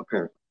dressed up,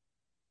 apparently.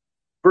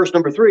 Verse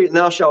number 3, "And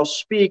thou shalt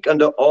speak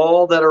unto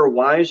all that are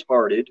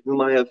wise-hearted, whom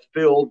I have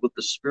filled with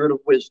the spirit of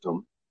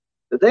wisdom,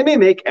 that they may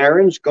make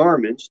Aaron's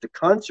garments to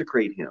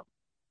consecrate him,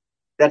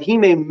 that he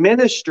may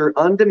minister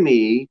unto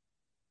me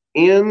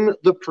in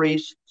the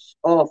priest's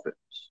office."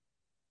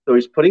 So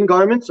he's putting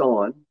garments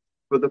on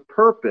for the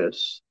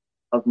purpose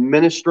of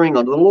ministering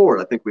unto the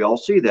Lord. I think we all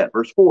see that.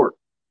 Verse 4,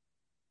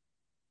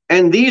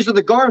 "And these are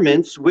the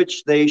garments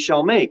which they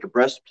shall make: a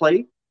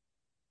breastplate,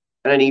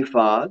 and an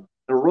ephod,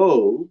 a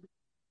robe,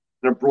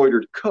 an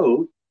embroidered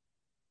coat,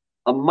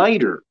 a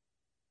mitre."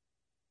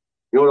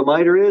 You know what a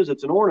mitre is?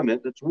 It's an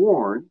ornament that's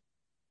worn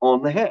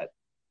on the head.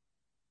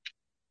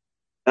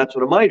 That's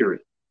what a mitre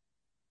is.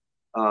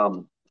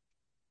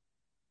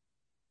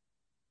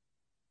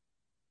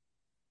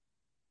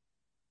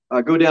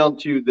 Go down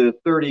to the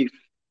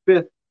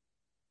 35th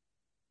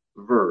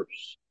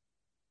verse.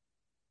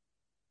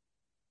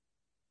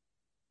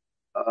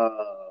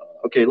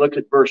 Okay, look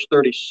at verse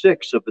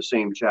 36 of the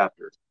same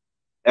chapter.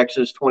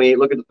 Exodus 28,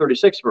 look at the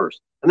 36th verse.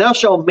 "And thou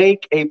shalt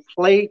make a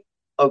plate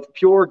of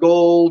pure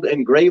gold, and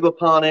engrave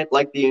upon it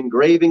like the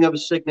engraving of a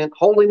signet,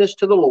 holiness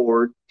to the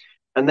Lord.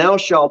 And thou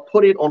shalt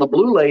put it on a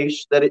blue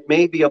lace, that it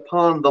may be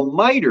upon the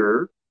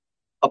mitre,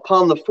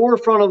 upon the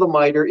forefront of the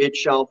mitre it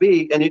shall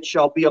be, and it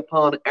shall be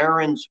upon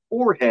Aaron's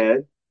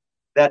forehead,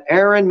 that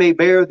Aaron may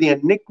bear the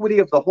iniquity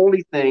of the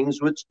holy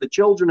things which the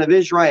children of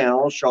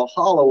Israel shall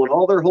hallow in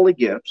all their holy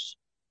gifts.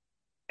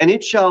 And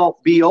it shall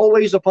be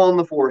always upon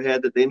the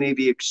forehead, that they may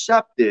be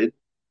accepted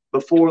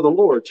before the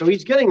Lord." So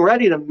he's getting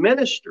ready to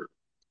minister.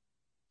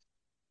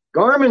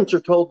 Garments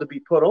are told to be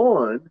put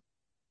on.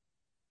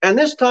 And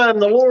this time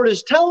the Lord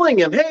is telling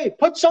him, hey,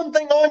 put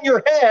something on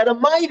your head, a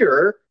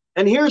mitre,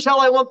 and here's how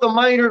I want the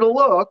mitre to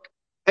look.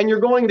 And you're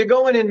going to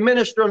go in and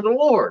minister unto the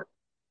Lord.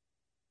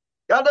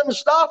 God doesn't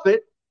stop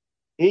it.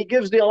 He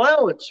gives the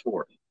allowance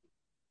for it.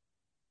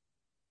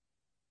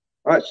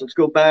 All right, so let's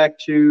go back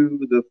to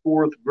the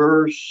 4th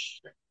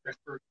verse.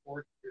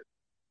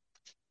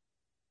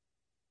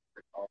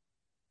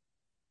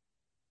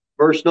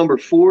 Verse number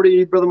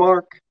 40, Brother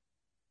Mark.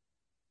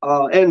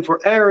 "And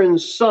for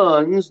Aaron's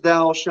sons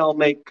thou shalt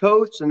make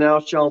coats, and thou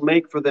shalt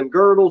make for them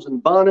girdles,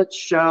 and bonnets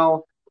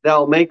shalt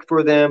thou make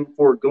for them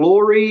for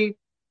glory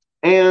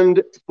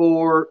and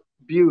for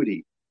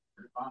beauty."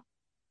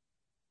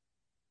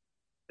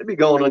 They'd be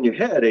going on your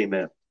head,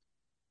 amen.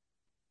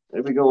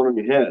 They'd be going on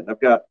your head. I've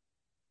got,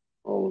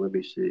 let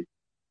me see.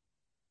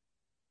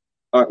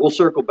 All right, we'll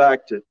circle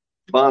back to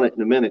bonnet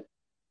in a minute.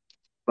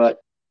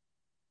 But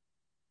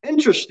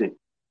interesting.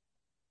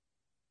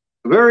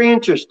 Very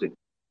interesting.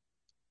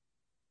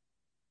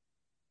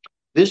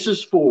 This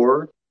is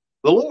for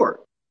the Lord.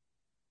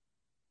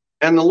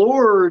 And the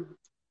Lord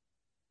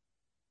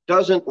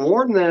doesn't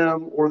warn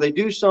them, or they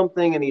do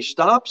something and he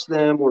stops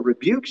them or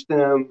rebukes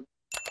them.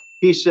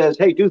 He says,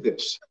 hey, do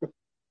this.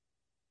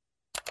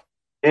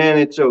 And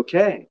it's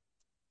okay.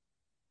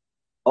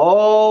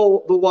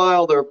 All the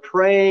while they're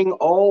praying,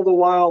 all the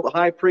while the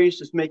high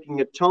priest is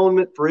making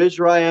atonement for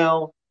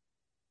Israel,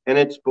 and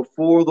it's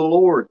before the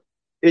Lord.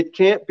 It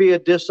can't be a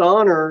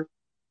dishonor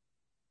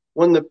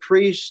when the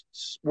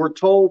priests were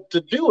told to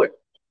do it.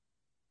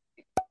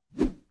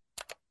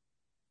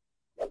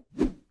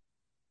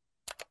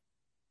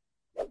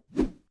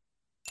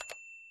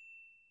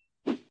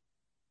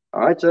 All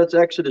right, so that's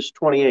Exodus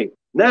 28.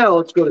 Now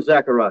let's go to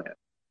Zechariah.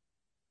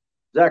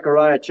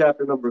 Zechariah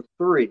chapter number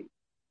 3.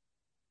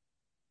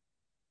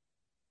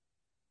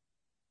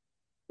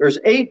 There's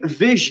 8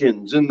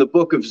 visions in the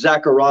book of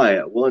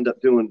Zechariah. We'll end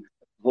up doing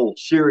a whole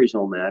series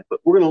on that, but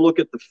we're going to look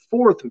at the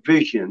 4th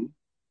vision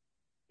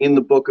in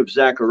the book of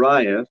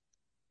Zechariah,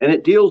 and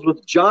it deals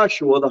with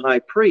Joshua the high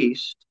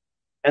priest.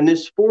 And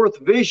this 4th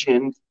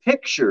vision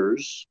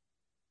pictures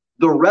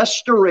the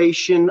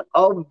restoration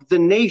of the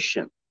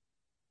nation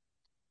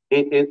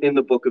in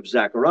the book of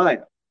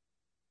Zechariah.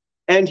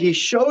 And he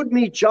showed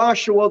me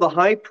Joshua the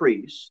high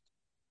priest,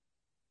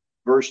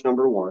 verse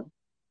number 1,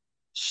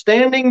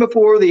 standing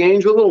before the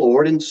angel of the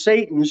Lord, and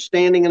Satan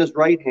standing in his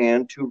right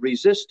hand to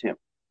resist him.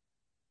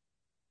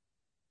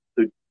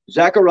 So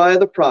Zechariah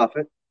the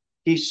prophet,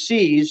 he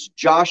sees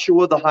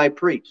Joshua the high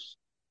priest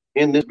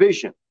in this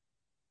vision.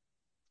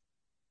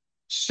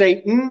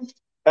 Satan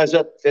is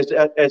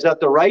at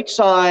the right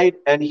side,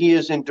 and he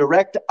is in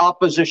direct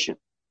opposition.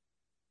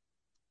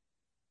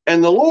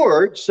 And the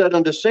Lord said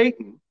unto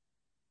Satan,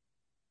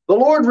 the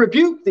Lord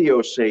rebuke thee,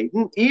 O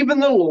Satan, even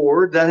the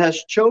Lord that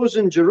has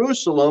chosen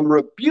Jerusalem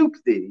rebuke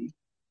thee.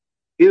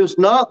 Is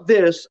not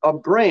this a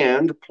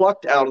brand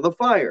plucked out of the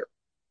fire?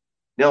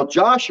 Now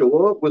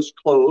Joshua was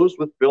clothed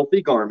with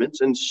filthy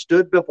garments and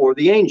stood before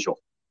the angel.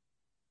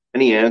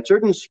 And he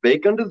answered and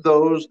spake unto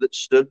those that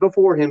stood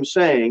before him,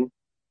 saying,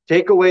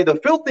 take away the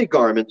filthy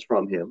garments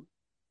from him.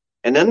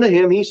 And unto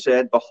him he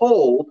said,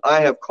 behold,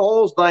 I have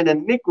caused thine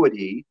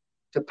iniquity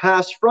to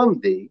pass from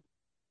thee,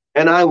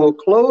 and I will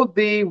clothe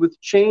thee with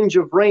change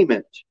of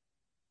raiment.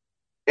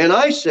 And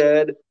I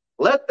said,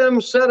 let them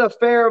set a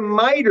fair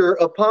mitre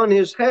upon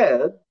his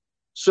head.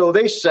 So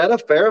they set a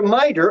fair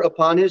mitre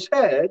upon his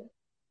head,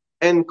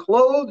 and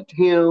clothed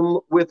him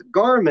with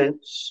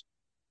garments.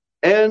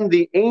 And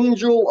the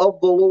angel of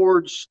the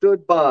Lord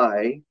stood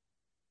by.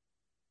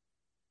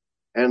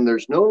 And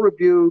there's no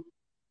rebuke,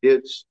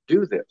 it's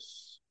do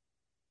this.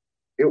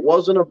 It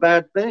wasn't a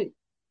bad thing.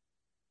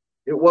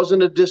 It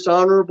wasn't a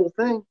dishonorable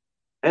thing.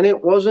 And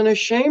it wasn't a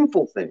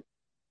shameful thing.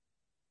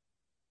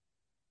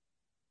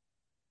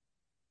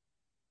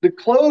 The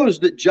clothes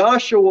that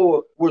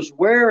Joshua was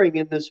wearing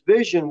in this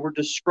vision were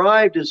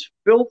described as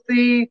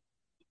filthy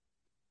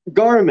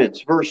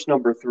garments, verse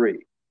number 3.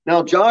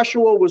 Now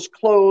Joshua was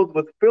clothed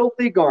with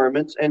filthy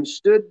garments and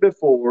stood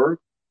before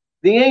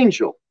the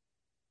angel.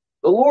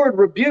 The Lord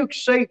rebuked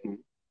Satan.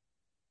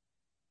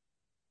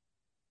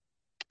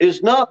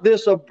 Is not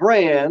this a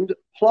brand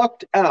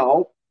plucked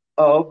out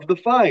of the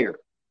fire?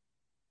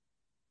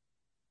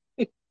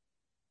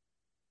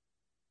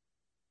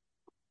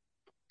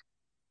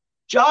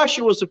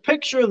 Joshua is a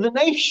picture of the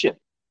nation.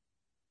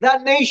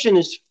 That nation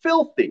is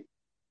filthy.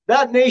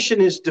 That nation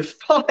is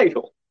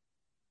defiled.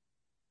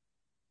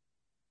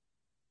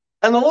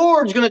 And the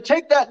Lord's going to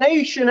take that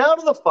nation out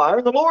of the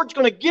fire. The Lord's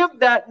going to give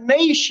that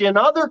nation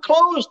other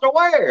clothes to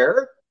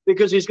wear,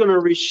 because he's going to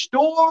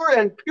restore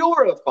and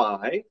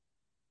purify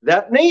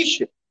that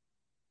nation.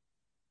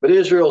 But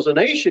Israel's a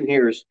nation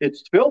here.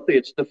 It's filthy.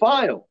 It's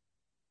defiled.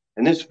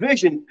 And this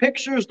vision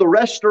pictures the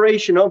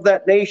restoration of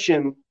that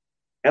nation.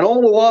 And all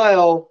the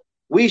while,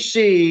 we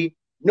see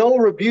no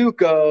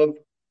rebuke of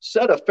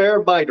set a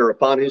fair mitre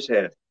upon his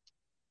head.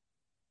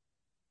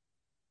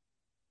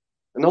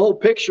 And the whole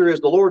picture is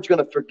the Lord's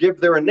going to forgive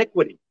their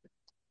iniquity.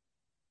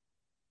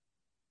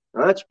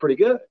 Now, that's pretty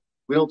good.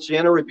 We don't see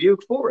any rebuke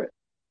for it.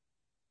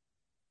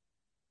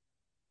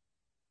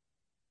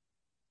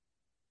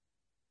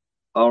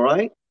 All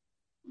right.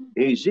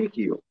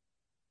 Ezekiel.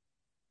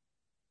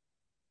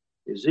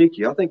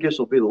 I think this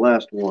will be the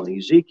last one.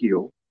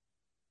 Ezekiel.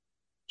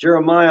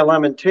 Jeremiah,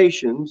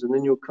 Lamentations, and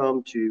then you'll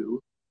come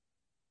to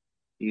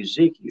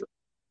Ezekiel.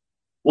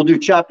 We'll do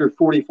chapter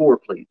 44,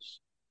 please.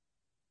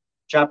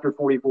 Chapter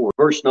 44,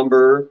 verse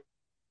number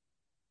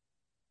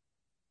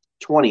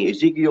 20.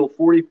 Ezekiel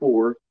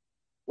 44.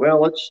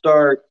 Well, let's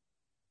start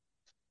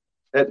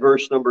at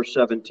verse number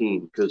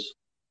 17, because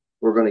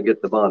we're going to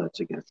get the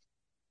bonnets again.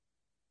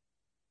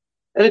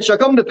 And it shall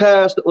come to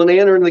pass that when they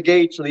enter in the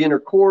gates of the inner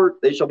court,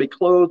 they shall be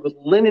clothed with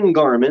linen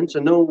garments,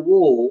 and no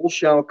wool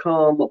shall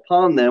come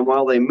upon them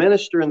while they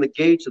minister in the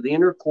gates of the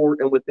inner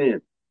court and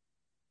within.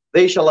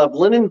 They shall have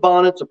linen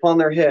bonnets upon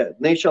their head,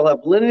 and they shall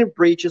have linen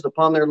breeches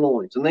upon their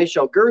loins, and they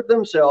shall gird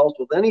themselves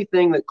with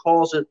anything that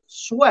causeth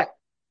sweat.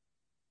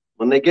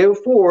 When they go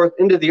forth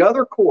into the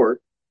other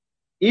court,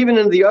 even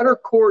into the utter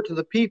court to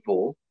the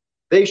people,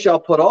 they shall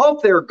put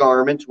off their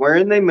garments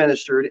wherein they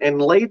ministered, and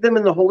laid them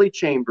in the holy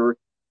chamber,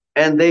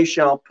 and they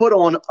shall put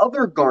on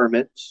other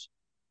garments,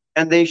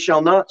 and they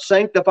shall not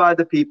sanctify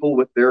the people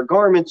with their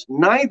garments,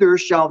 neither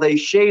shall they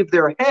shave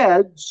their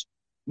heads,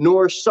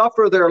 nor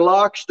suffer their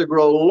locks to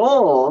grow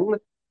long.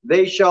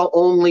 They shall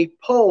only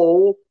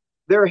poll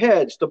their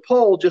heads. To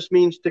poll just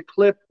means to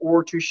clip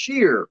or to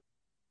shear.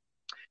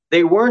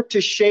 They weren't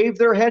to shave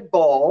their head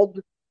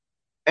bald,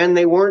 and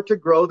they weren't to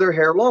grow their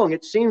hair long.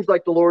 It seems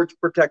like the Lord's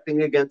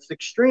protecting against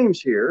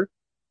extremes here.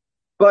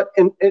 But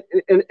in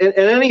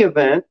any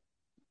event,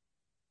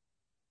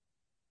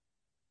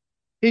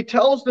 he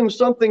tells them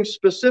something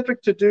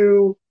specific to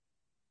do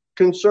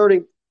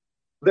concerning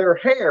their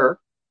hair.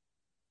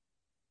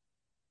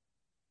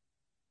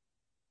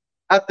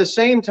 At the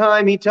same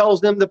time, he tells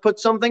them to put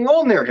something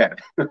on their head.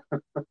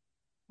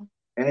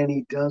 And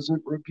he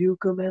doesn't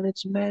rebuke them, and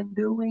it's men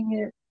doing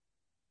it.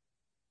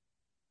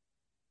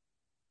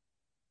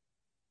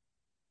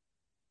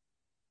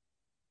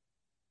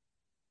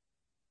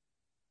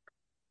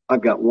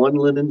 I've got one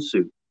linen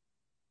suit,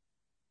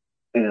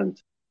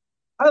 and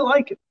I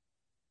like it.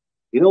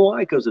 You know why?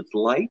 Because it's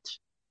light.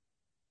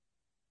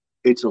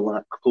 It's a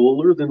lot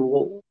cooler than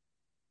wool.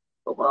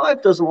 But my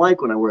wife doesn't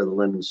like when I wear the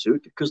linen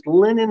suit because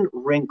linen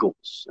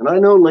wrinkles. And I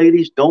know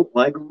ladies don't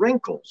like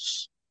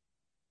wrinkles.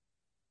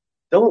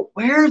 Don't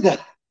wear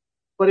that.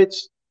 But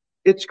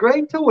it's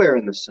great to wear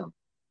in the summer.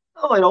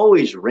 Oh, it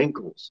always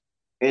wrinkles.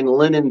 And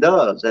linen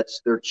does.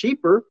 They're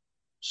cheaper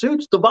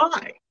suits to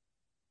buy.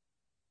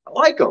 I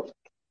like them,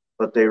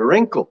 but they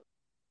wrinkle.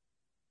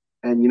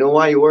 And you know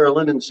why you wear a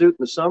linen suit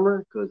in the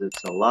summer? Because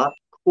it's a lot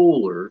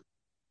cooler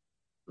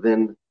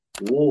than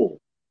wool.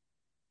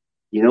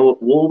 You know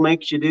what wool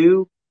makes you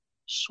do?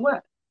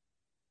 Sweat.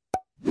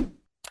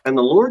 And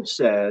the Lord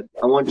said,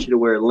 I want you to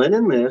wear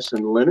linen this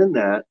and linen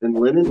that and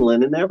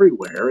linen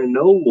everywhere, and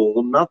no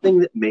wool, nothing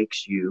that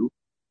makes you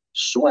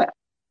sweat.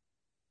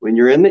 When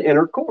you're in the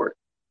inner court,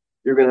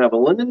 you're going to have a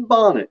linen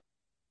bonnet.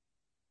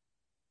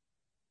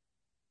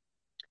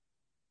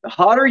 The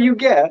hotter you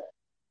get,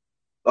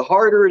 the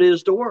harder it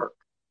is to work.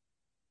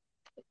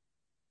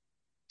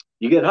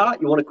 You get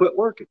hot, you want to quit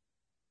working.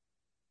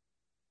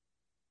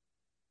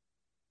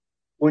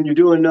 When you're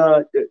doing,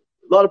 a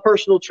lot of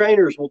personal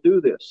trainers will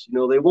do this. You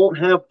know, they won't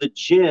have the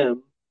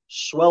gym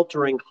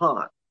sweltering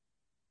hot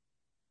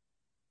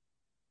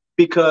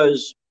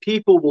because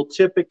people will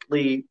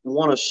typically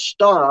want to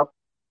stop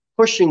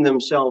pushing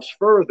themselves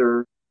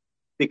further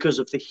because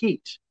of the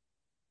heat.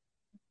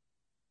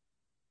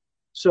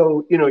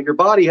 So, you know, your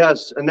body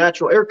has a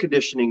natural air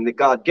conditioning that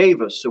God gave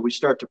us, so we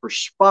start to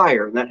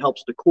perspire, and that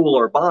helps to cool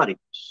our bodies.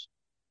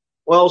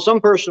 Well,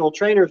 some personal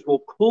trainers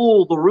will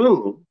cool the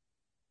room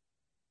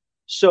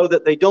so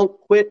that they don't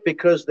quit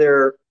because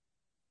they're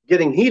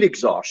getting heat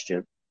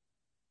exhaustion,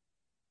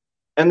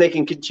 and they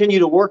can continue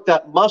to work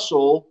that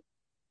muscle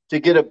to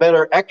get a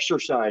better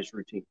exercise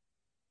routine.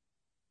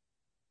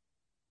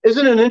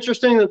 Isn't it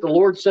interesting that the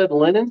Lord said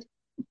linen?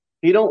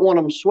 He don't want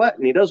them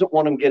sweating. He doesn't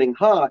want them getting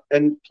hot.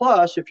 And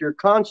plus, if you're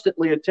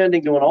constantly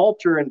attending to an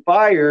altar and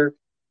fire,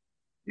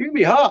 you can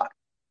be hot.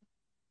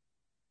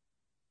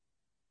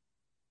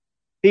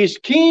 He's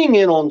keying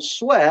in on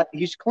sweat.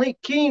 He's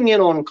keying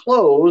in on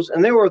clothes.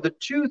 And they were the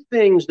two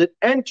things that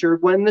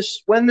entered when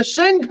the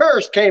sin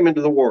curse came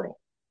into the world.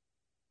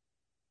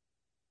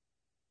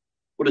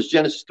 What is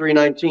Genesis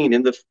 3:19?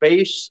 In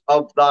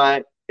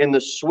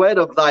the sweat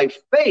of thy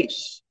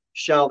face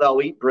shalt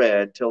thou eat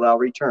bread till thou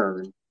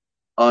return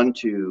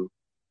unto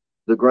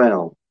the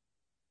ground.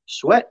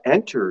 Sweat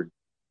entered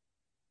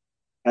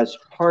as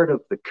part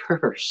of the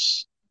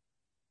curse.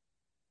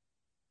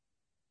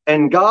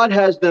 And God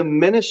has them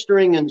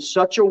ministering in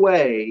such a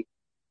way,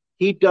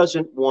 he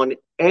doesn't want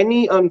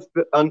any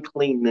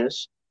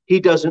uncleanness.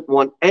 He doesn't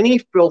want any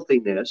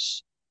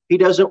filthiness. He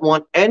doesn't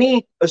want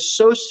any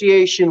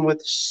association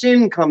with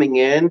sin coming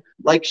in,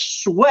 like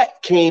sweat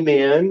came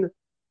in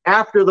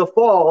after the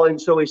fall.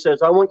 And so he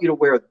says, I want you to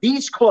wear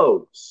these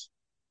clothes.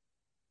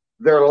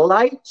 They're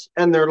light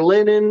and they're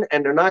linen,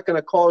 and they're not going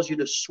to cause you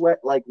to sweat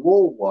like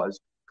wool was,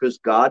 because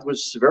God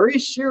was very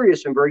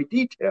serious and very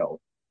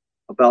detailed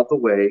about the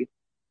way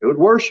it would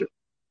worship.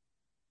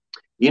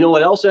 You know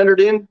what else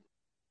entered in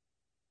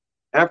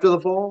after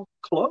the fall?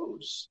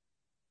 Clothes.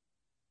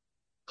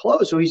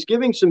 Clothes. So he's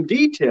giving some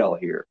detail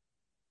here.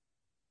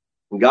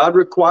 And God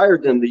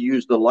required them to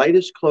use the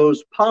lightest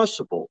clothes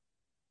possible.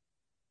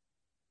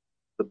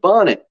 The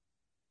bonnet.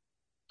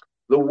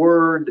 The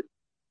word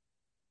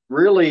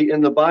really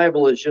in the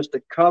Bible is just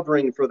a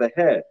covering for the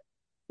head.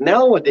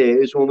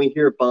 Nowadays, when we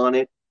hear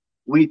bonnet,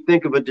 we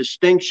think of a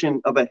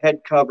distinction of a head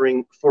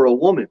covering for a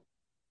woman.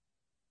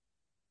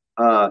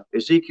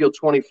 Ezekiel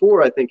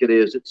 24, I think it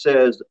is, it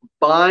says,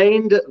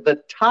 bind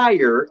the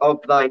tire of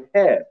thine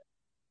head.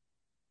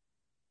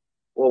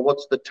 Well,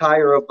 what's the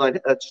tire of thine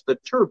head? That's the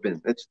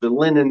turban. It's the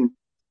linen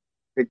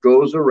that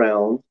goes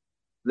around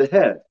the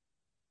head.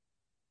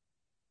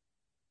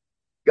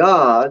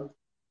 God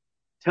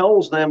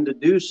tells them to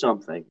do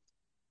something,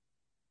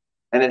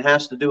 and it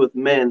has to do with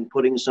men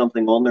putting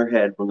something on their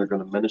head when they're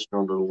going to minister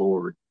unto the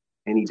Lord,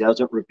 and he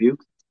doesn't rebuke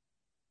them.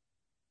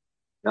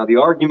 Now, the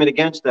argument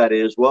against that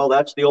is, well,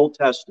 that's the Old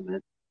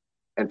Testament,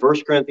 and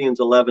 1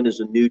 Corinthians 11 is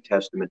a New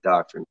Testament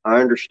doctrine.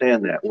 I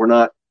understand that. We're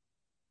not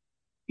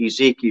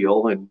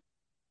Ezekiel, and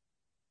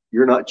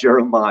you're not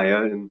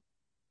Jeremiah, and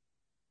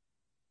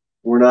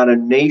we're not a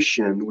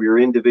nation. We're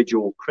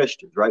individual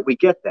Christians, right? We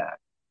get that.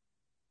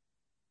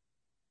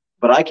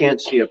 But I can't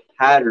see a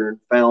pattern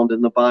found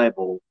in the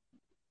Bible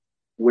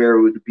where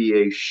it would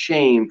be a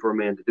shame for a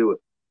man to do it.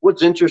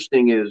 What's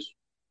interesting is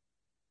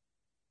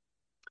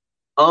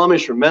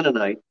Amish or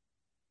Mennonite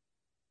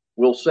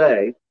will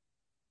say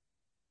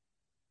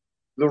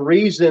the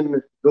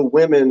reason the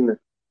women,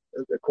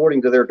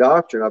 according to their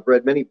doctrine, I've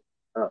read many,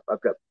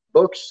 I've got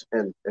books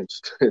and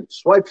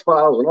swipe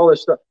files and all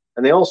this stuff,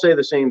 And they all say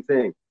the same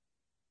thing.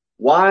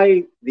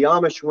 Why the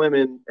Amish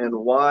women and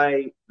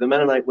why the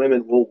Mennonite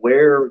women will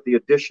wear the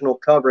additional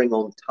covering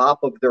on top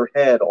of their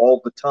head all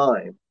the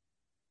time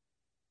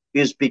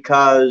is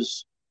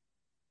because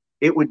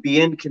it would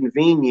be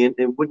inconvenient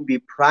and wouldn't be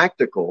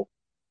practical,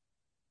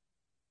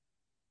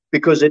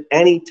 because at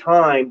any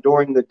time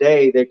during the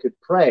day they could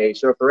pray.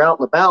 So if they're out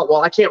and about,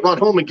 well, I can't run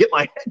home and get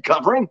my head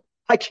covering.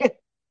 I can't.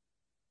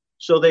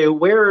 So they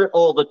wear it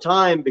all the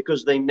time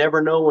because they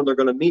never know when they're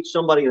going to meet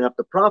somebody and have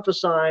to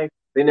prophesy.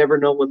 They never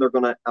know when they're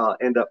going to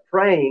end up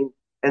praying.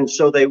 And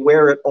so they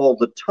wear it all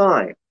the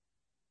time.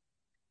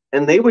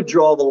 And they would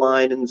draw the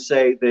line and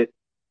say that,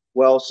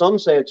 well, some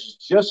say it's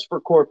just for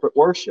corporate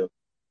worship.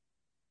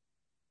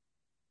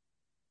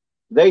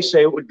 They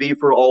say it would be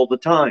for all the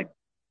time,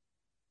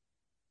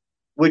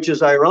 which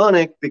is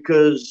ironic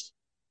because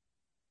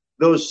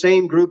those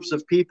same groups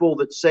of people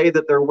that say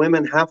that their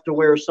women have to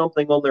wear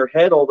something on their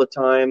head all the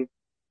time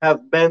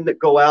have men that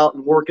go out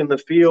and work in the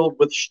field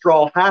with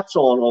straw hats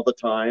on all the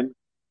time.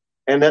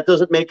 And that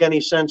doesn't make any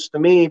sense to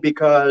me,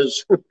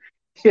 because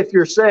if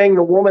you're saying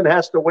the woman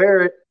has to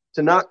wear it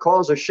to not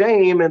cause a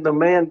shame and the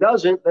man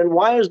doesn't, then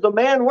why is the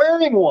man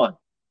wearing one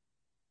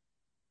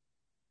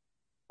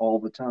all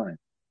the time?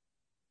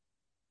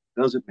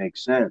 Doesn't make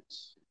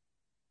sense.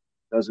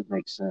 Doesn't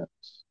make sense.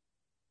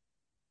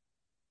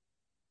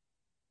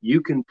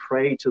 You can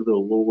pray to the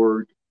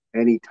Lord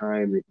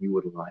anytime that you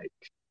would like.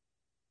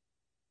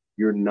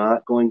 You're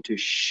not going to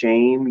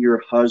shame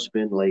your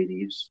husband,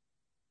 ladies,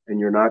 and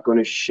you're not going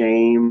to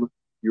shame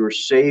your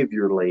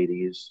Savior,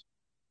 ladies,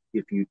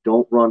 if you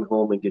don't run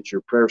home and get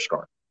your prayer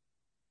scarf.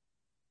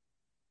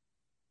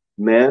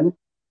 Men,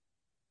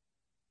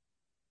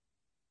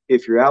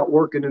 if you're out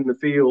working in the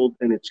field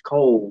and it's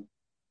cold,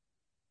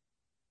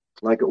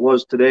 like it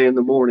was today in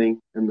the morning,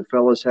 and the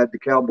fellas had the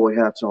cowboy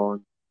hats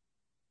on,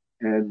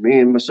 and me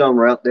and my son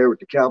were out there with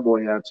the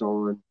cowboy hats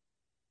on,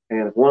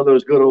 and if one of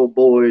those good old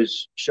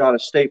boys shot a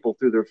staple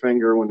through their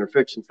finger when they're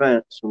fixing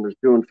fence, when they're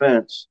doing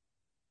fence,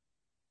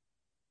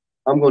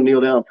 I'm going to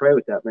kneel down and pray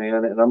with that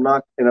man. And I'm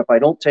not, and if I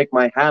don't take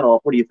my hat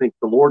off, what do you think?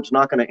 The Lord's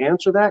not going to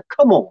answer that?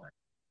 Come on.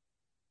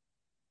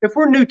 If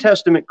we're New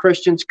Testament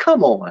Christians,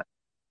 come on.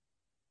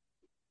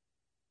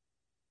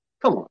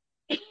 Come on.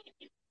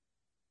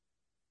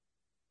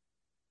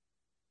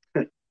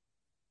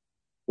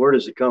 Where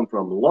does it come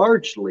from?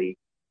 Largely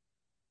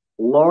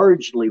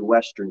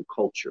Western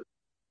culture.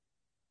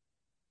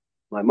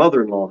 My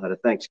mother-in-law had a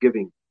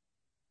Thanksgiving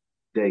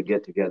Day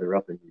get-together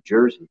up in New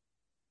Jersey,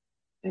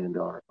 and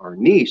our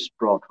niece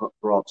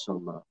brought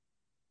some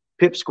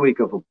pipsqueak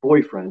of a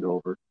boyfriend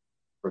over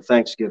for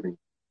Thanksgiving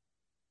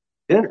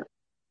dinner.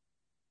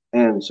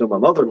 And so my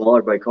mother-in-law,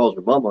 everybody calls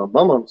her Mama.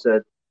 Mama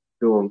said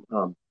to him,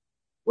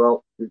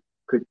 well, we'd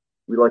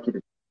like you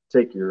to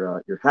take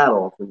your hat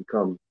off and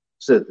come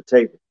sit at the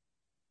table.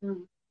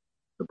 Mm.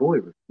 The boy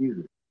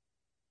refused.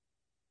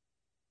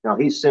 Now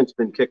he's since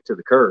been kicked to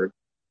the curb,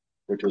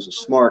 which was a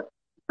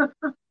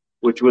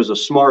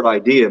smart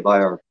idea by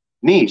our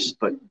niece,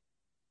 but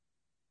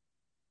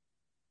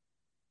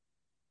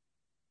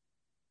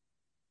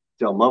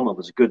tell Mama it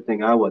was a good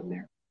thing I wasn't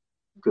there,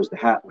 because the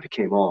hat would have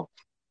came off.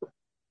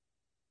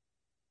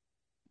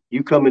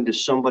 You come into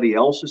somebody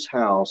else's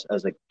house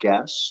as a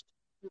guest,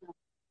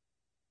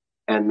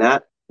 and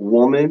that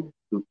woman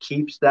who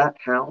keeps that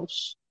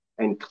house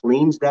and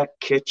cleans that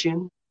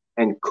kitchen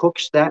and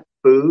cooks that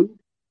food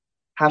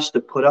has to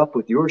put up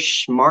with your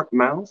smart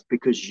mouth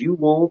because you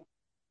won't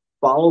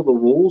follow the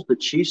rules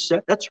that she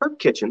set. That's her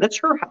kitchen. That's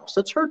her house.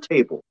 That's her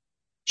table.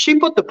 She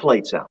put the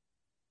plates out.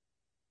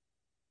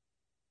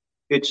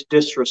 It's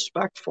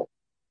disrespectful.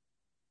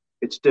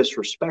 It's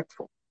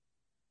disrespectful.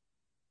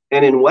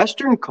 And in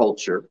Western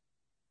culture,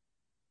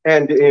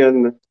 and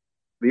in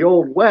the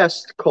Old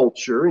West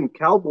culture, in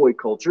cowboy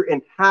culture,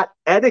 in hat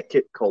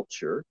etiquette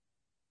culture,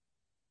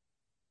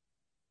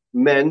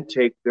 men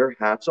take their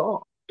hats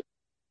off.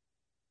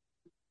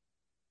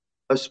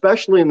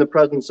 Especially in the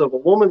presence of a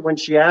woman when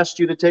she asks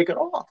you to take it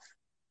off.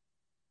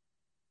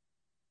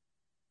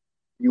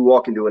 You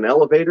walk into an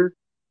elevator.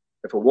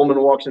 If a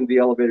woman walks into the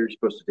elevator, you're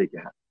supposed to take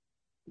your hat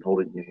and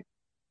hold it in your hand.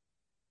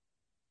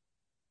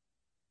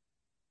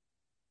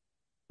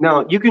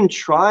 Now, you can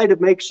try to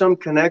make some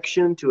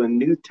connection to a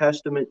New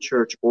Testament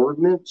church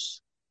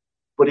ordinance,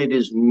 but it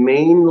is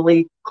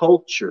mainly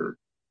culture,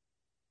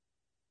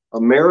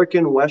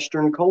 American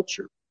Western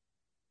culture.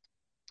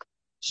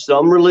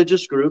 Some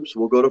religious groups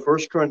will go to 1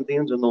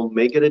 Corinthians and they'll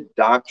make it a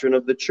doctrine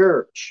of the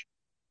church.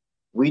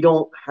 We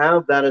don't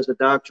have that as a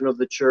doctrine of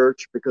the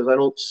church because I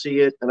don't see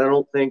it and I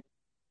don't think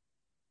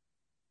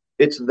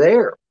it's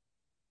there.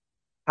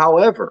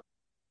 However,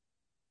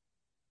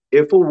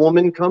 if a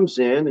woman comes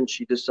in and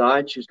she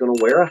decides she's going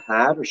to wear a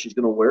hat or she's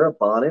going to wear a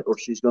bonnet or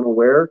she's going to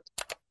wear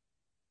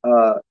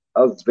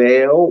a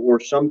veil or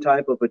some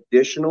type of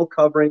additional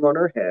covering on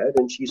her head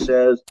and she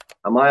says,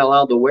 am I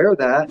allowed to wear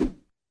that?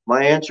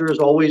 My answer is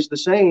always the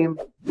same.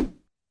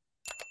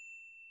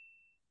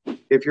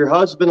 If your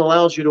husband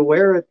allows you to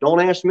wear it, don't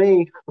ask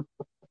me.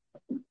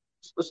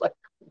 It's like,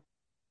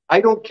 I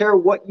don't care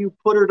what you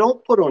put or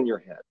don't put on your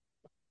head.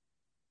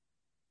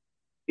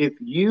 If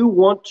you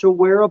want to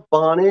wear a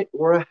bonnet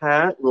or a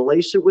hat and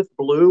lace it with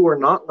blue or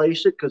not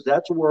lace it because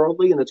that's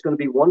worldly and it's going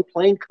to be one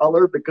plain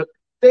color,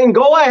 then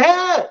go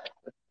ahead.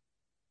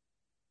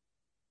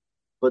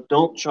 But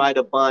don't try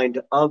to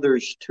bind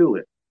others to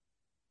it.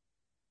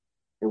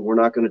 And we're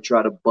not going to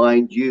try to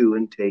bind you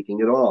in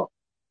taking it off.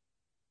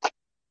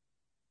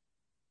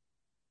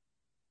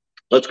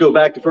 Let's go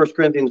back to 1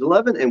 Corinthians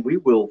 11 and we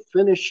will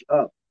finish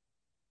up.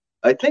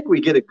 I think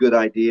we get a good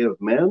idea of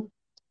men.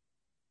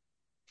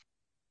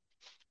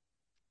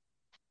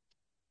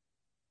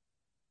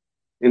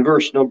 In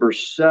verse number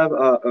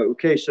 7,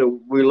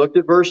 so we looked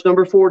at verse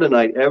number 4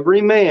 tonight.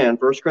 Every man,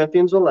 1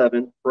 Corinthians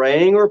 11,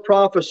 praying or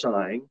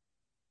prophesying,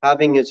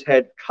 having his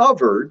head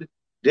covered,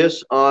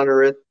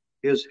 dishonoreth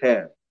his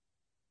head.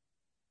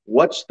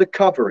 What's the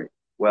covering?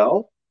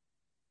 Well,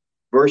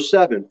 verse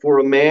 7, for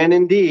a man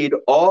indeed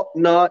ought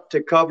not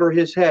to cover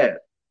his head.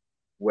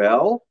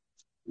 Well,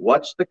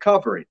 what's the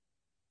covering?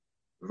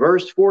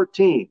 Verse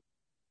 14,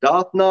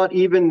 doth not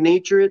even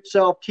nature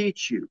itself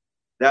teach you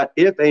that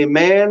if a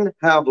man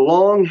have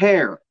long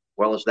hair,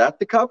 well, is that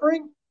the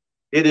covering?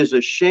 It is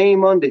a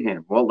shame unto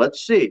him. Well,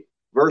 let's see.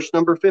 Verse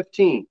number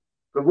 15.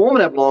 If a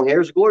woman have long hair,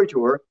 is glory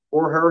to her,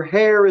 for her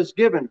hair is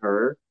given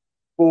her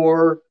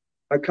for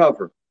a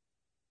cover.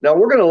 Now,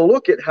 we're going to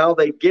look at how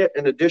they get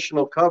an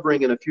additional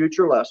covering in a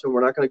future lesson.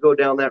 We're not going to go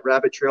down that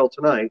rabbit trail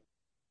tonight,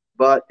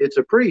 but it's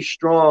a pretty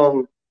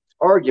strong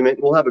argument.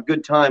 We'll have a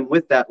good time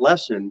with that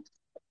lesson.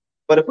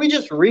 But if we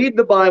just read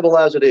the Bible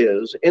as it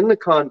is, in the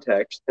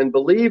context, and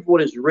believe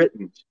what is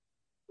written,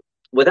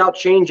 without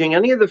changing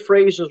any of the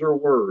phrases or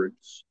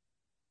words,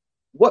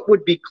 what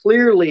would be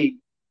clearly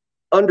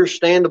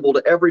understandable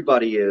to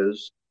everybody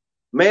is,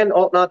 man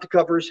ought not to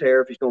cover his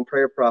hair if he's going to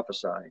pray or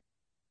prophesy.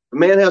 If a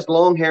man has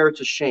long hair,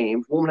 it's a shame.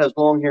 If a woman has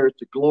long hair,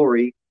 it's a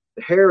glory.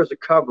 The hair is a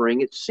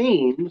covering. It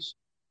seems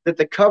that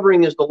the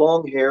covering is the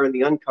long hair and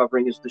the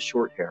uncovering is the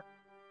short hair.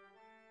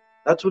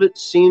 That's what it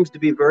seems to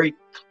be very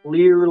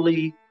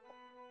clearly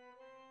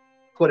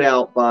put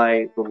out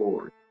by the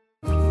Lord.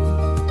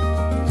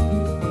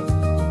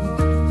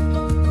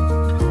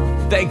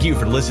 Thank you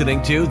for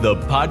listening to the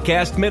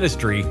podcast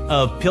ministry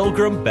of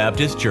Pilgrim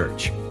Baptist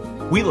Church.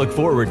 We look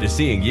forward to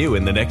seeing you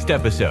in the next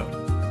episode.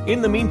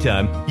 In the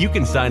meantime, you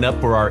can sign up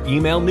for our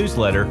email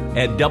newsletter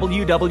at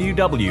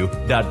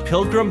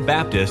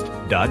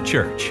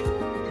www.pilgrimbaptist.church.